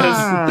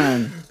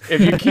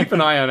 If you keep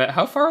an eye on it.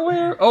 How far away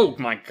are... Oh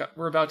my God,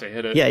 we're about to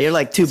hit it. Yeah, you're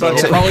like $2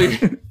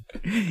 away.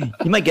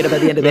 You might get it by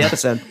the end of the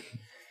episode.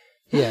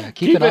 Yeah,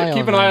 keep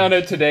an eye on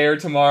it today or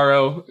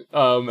tomorrow,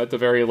 at the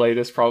very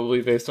latest,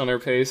 probably based on our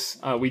pace.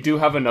 We do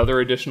have another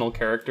additional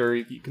character.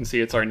 You can see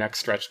it's our next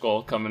stretch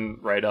goal coming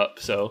right up.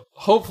 So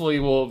hopefully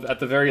we'll, at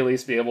the very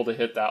least, be able to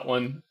hit that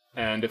one.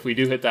 And if we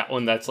do hit that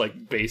one, that's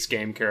like base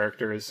game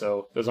characters.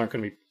 So those aren't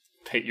going to be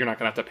you're not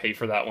going to have to pay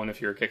for that one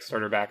if you're a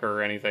Kickstarter backer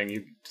or anything.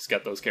 You just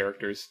get those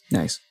characters.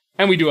 Nice.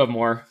 And we do have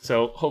more.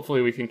 So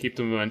hopefully we can keep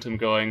the momentum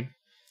going.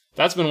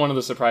 That's been one of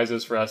the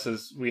surprises for us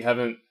is we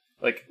haven't,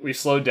 like, we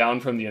slowed down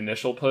from the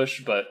initial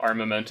push, but our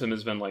momentum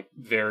has been, like,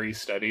 very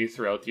steady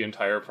throughout the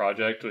entire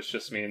project, which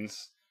just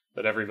means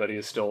that everybody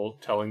is still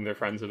telling their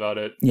friends about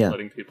it,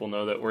 letting people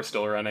know that we're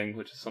still running,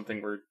 which is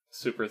something we're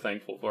super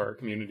thankful for. Our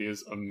community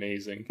is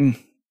amazing.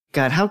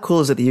 God, how cool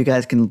is it that you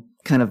guys can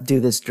kind of do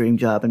this dream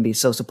job and be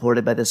so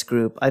supported by this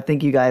group? I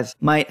think you guys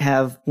might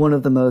have one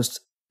of the most,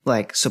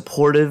 like,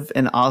 supportive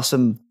and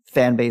awesome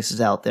fan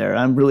bases out there.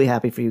 I'm really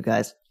happy for you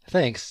guys.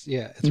 Thanks.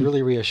 Yeah, it's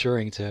really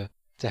reassuring to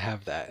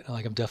have that.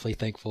 Like, I'm definitely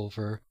thankful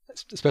for,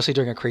 especially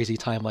during a crazy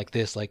time like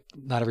this. Like,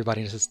 not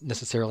everybody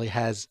necessarily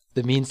has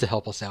the means to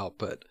help us out,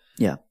 but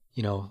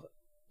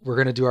we're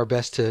going to do our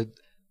best to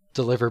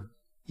deliver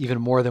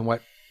even more than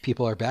what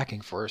people are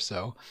backing for.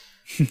 So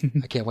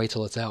I can't wait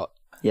till it's out.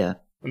 Yeah.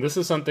 And this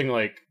is something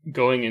like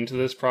going into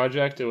this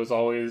project, it was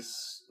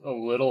always a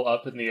little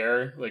up in the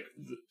air. Like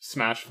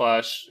Smash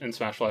Flash and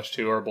Smash Flash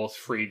 2 are both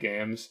free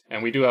games,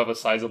 and we do have a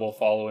sizable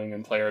following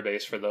and player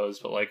base for those,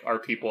 but like, are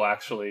people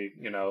actually,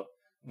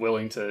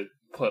 willing to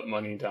put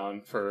money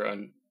down for a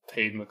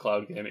paid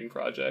McLeod Gaming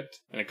project?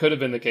 And it could have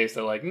been the case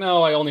that like,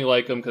 no, I only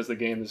like them because the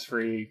game is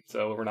free,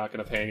 so we're not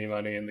going to pay any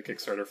money, and the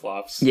Kickstarter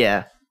flops.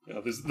 Yeah.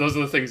 Those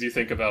are the things you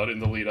think about in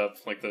the lead up,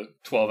 like the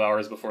 12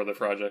 hours before the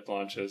project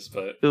launches.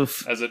 But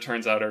as it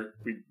turns out,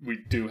 we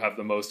do have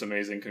the most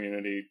amazing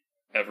community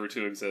ever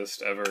to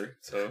exist, ever.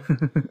 So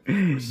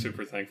we're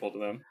super thankful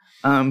to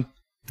them.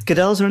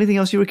 Goodell, is there anything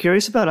else you were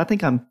curious about? I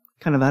think I'm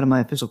kind of out of my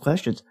official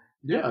questions.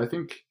 Yeah, I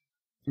think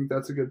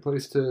that's a good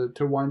place to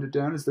wind it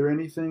down. Is there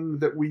anything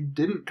that we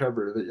didn't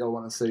cover that y'all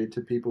want to say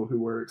to people who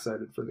were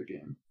excited for the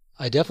game?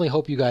 I definitely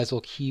hope you guys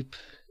will keep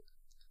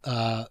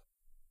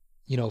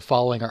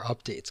following our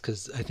updates,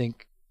 because I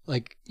think,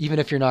 like, even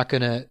if you're not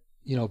gonna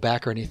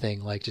back or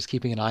anything, like, just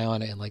keeping an eye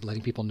on it and like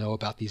letting people know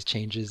about these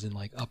changes and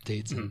like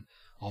updates and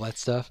all that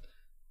stuff.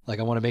 Like,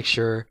 I just want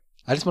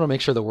to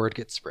make sure the word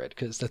gets spread,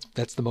 because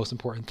that's the most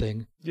important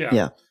thing.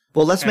 Yeah.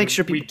 Well, let's make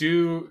sure people... we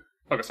do.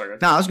 Okay, sorry.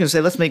 No, I was going to say,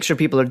 let's make sure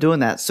people are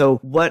doing that. So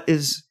what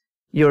is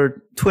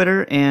your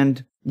Twitter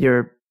and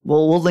your...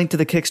 Well, we'll link to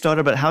the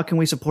Kickstarter, but how can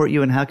we support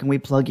you and how can we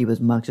plug you as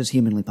much as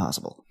humanly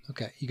possible?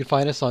 Okay. You can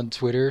find us on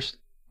Twitter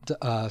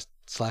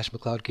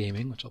 /McLeod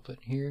Gaming, which I'll put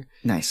in here.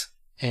 Nice.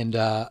 And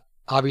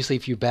obviously,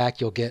 if you back,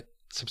 you'll get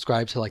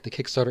subscribed to like the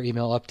Kickstarter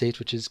email updates,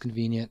 which is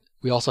convenient.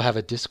 We also have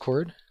a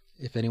Discord.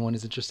 If anyone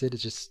is interested,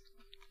 it's just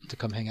to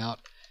come hang out.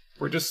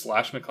 We're just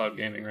 /McLeod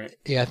Gaming, right?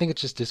 Yeah, I think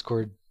it's just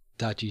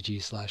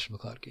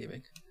discord.gg/McLeod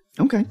Gaming.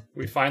 Okay.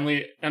 We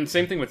finally, and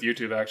same thing with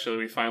YouTube, actually,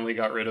 we finally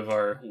got rid of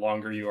our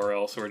longer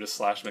URL, so we're just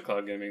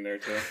 /McLeod Gaming there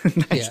too.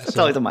 Nice. Yeah, that's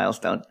always a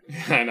milestone.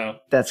 I know.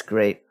 That's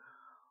great.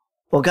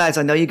 Well, guys,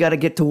 I know you got to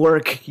get to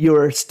work.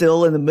 You're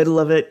still in the middle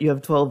of it. You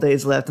have 12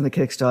 days left in the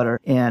Kickstarter.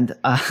 And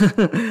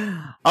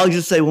I'll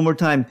just say one more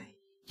time,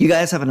 you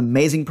guys have an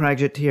amazing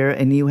project here,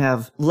 and you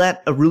have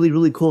let a really,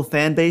 really cool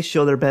fan base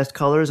show their best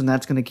colors, and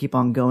that's going to keep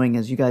on going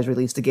as you guys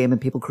release the game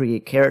and people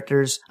create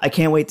characters. I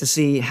can't wait to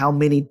see how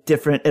many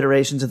different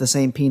iterations of the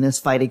same penis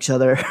fight each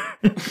other.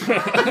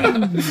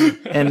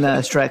 And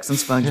Shreks and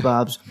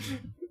SpongeBob's.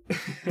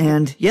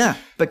 And yeah,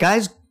 but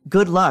guys,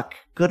 good luck.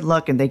 Good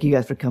luck, and thank you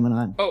guys for coming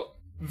on. Oh,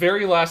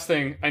 very last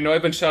thing. I know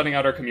I've been shouting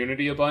out our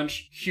community a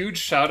bunch. Huge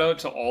shout out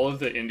to all of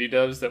the indie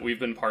devs that we've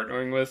been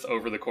partnering with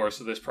over the course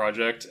of this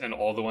project, and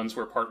all the ones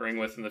we're partnering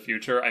with in the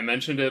future. I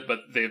mentioned it, but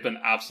they've been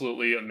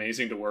absolutely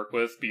amazing to work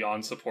with,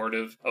 beyond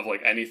supportive of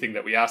like anything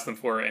that we ask them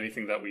for,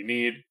 anything that we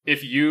need.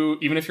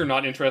 Even if you're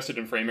not interested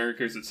in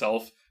Fraymakers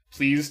itself,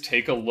 please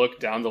take a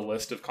look down the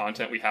list of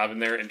content we have in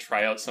there and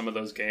try out some of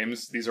those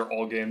games. These are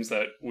all games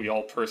that we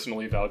all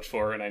personally vouch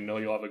for, and I know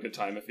you'll have a good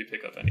time if you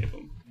pick up any of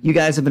them. You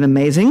guys have been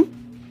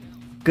amazing.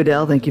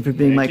 Goodell, thank you for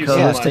being my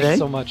co-host today. Thank you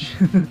so much.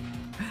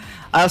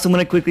 I also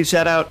want to quickly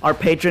shout out our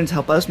patrons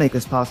help us make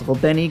this possible.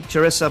 Benny,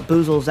 Charissa,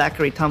 Boozle,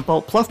 Zachary,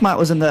 Tumpo. Pluffmott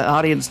was in the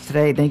audience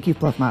today. Thank you,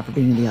 Pluffmott, for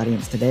being in the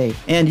audience today.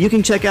 And you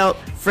can check out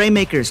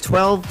Fraymakers.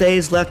 12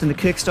 days left in the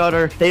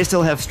Kickstarter. They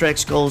still have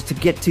stretch goals to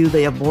get to.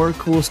 They have more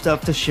cool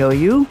stuff to show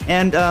you.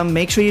 And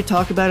make sure you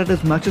talk about it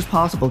as much as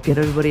possible. Get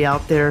everybody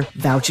out there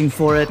vouching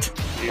for it.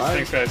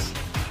 Thanks, guys.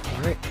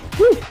 All right.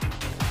 Woo!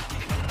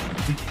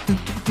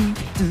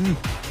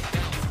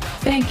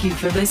 Thank you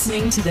for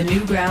listening to the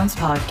Newgrounds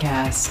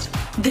podcast.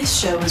 This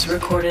show is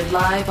recorded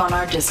live on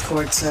our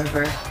Discord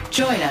server.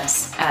 Join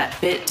us at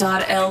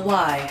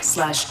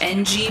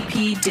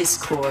bit.ly/NGP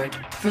Discord.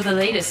 For the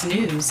latest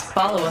news,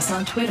 follow us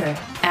on Twitter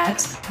at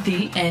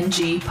the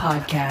NG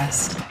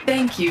Podcast.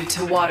 Thank you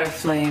to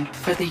Waterflame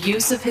for the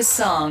use of his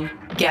song,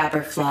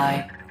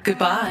 Gabberfly.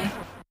 Goodbye.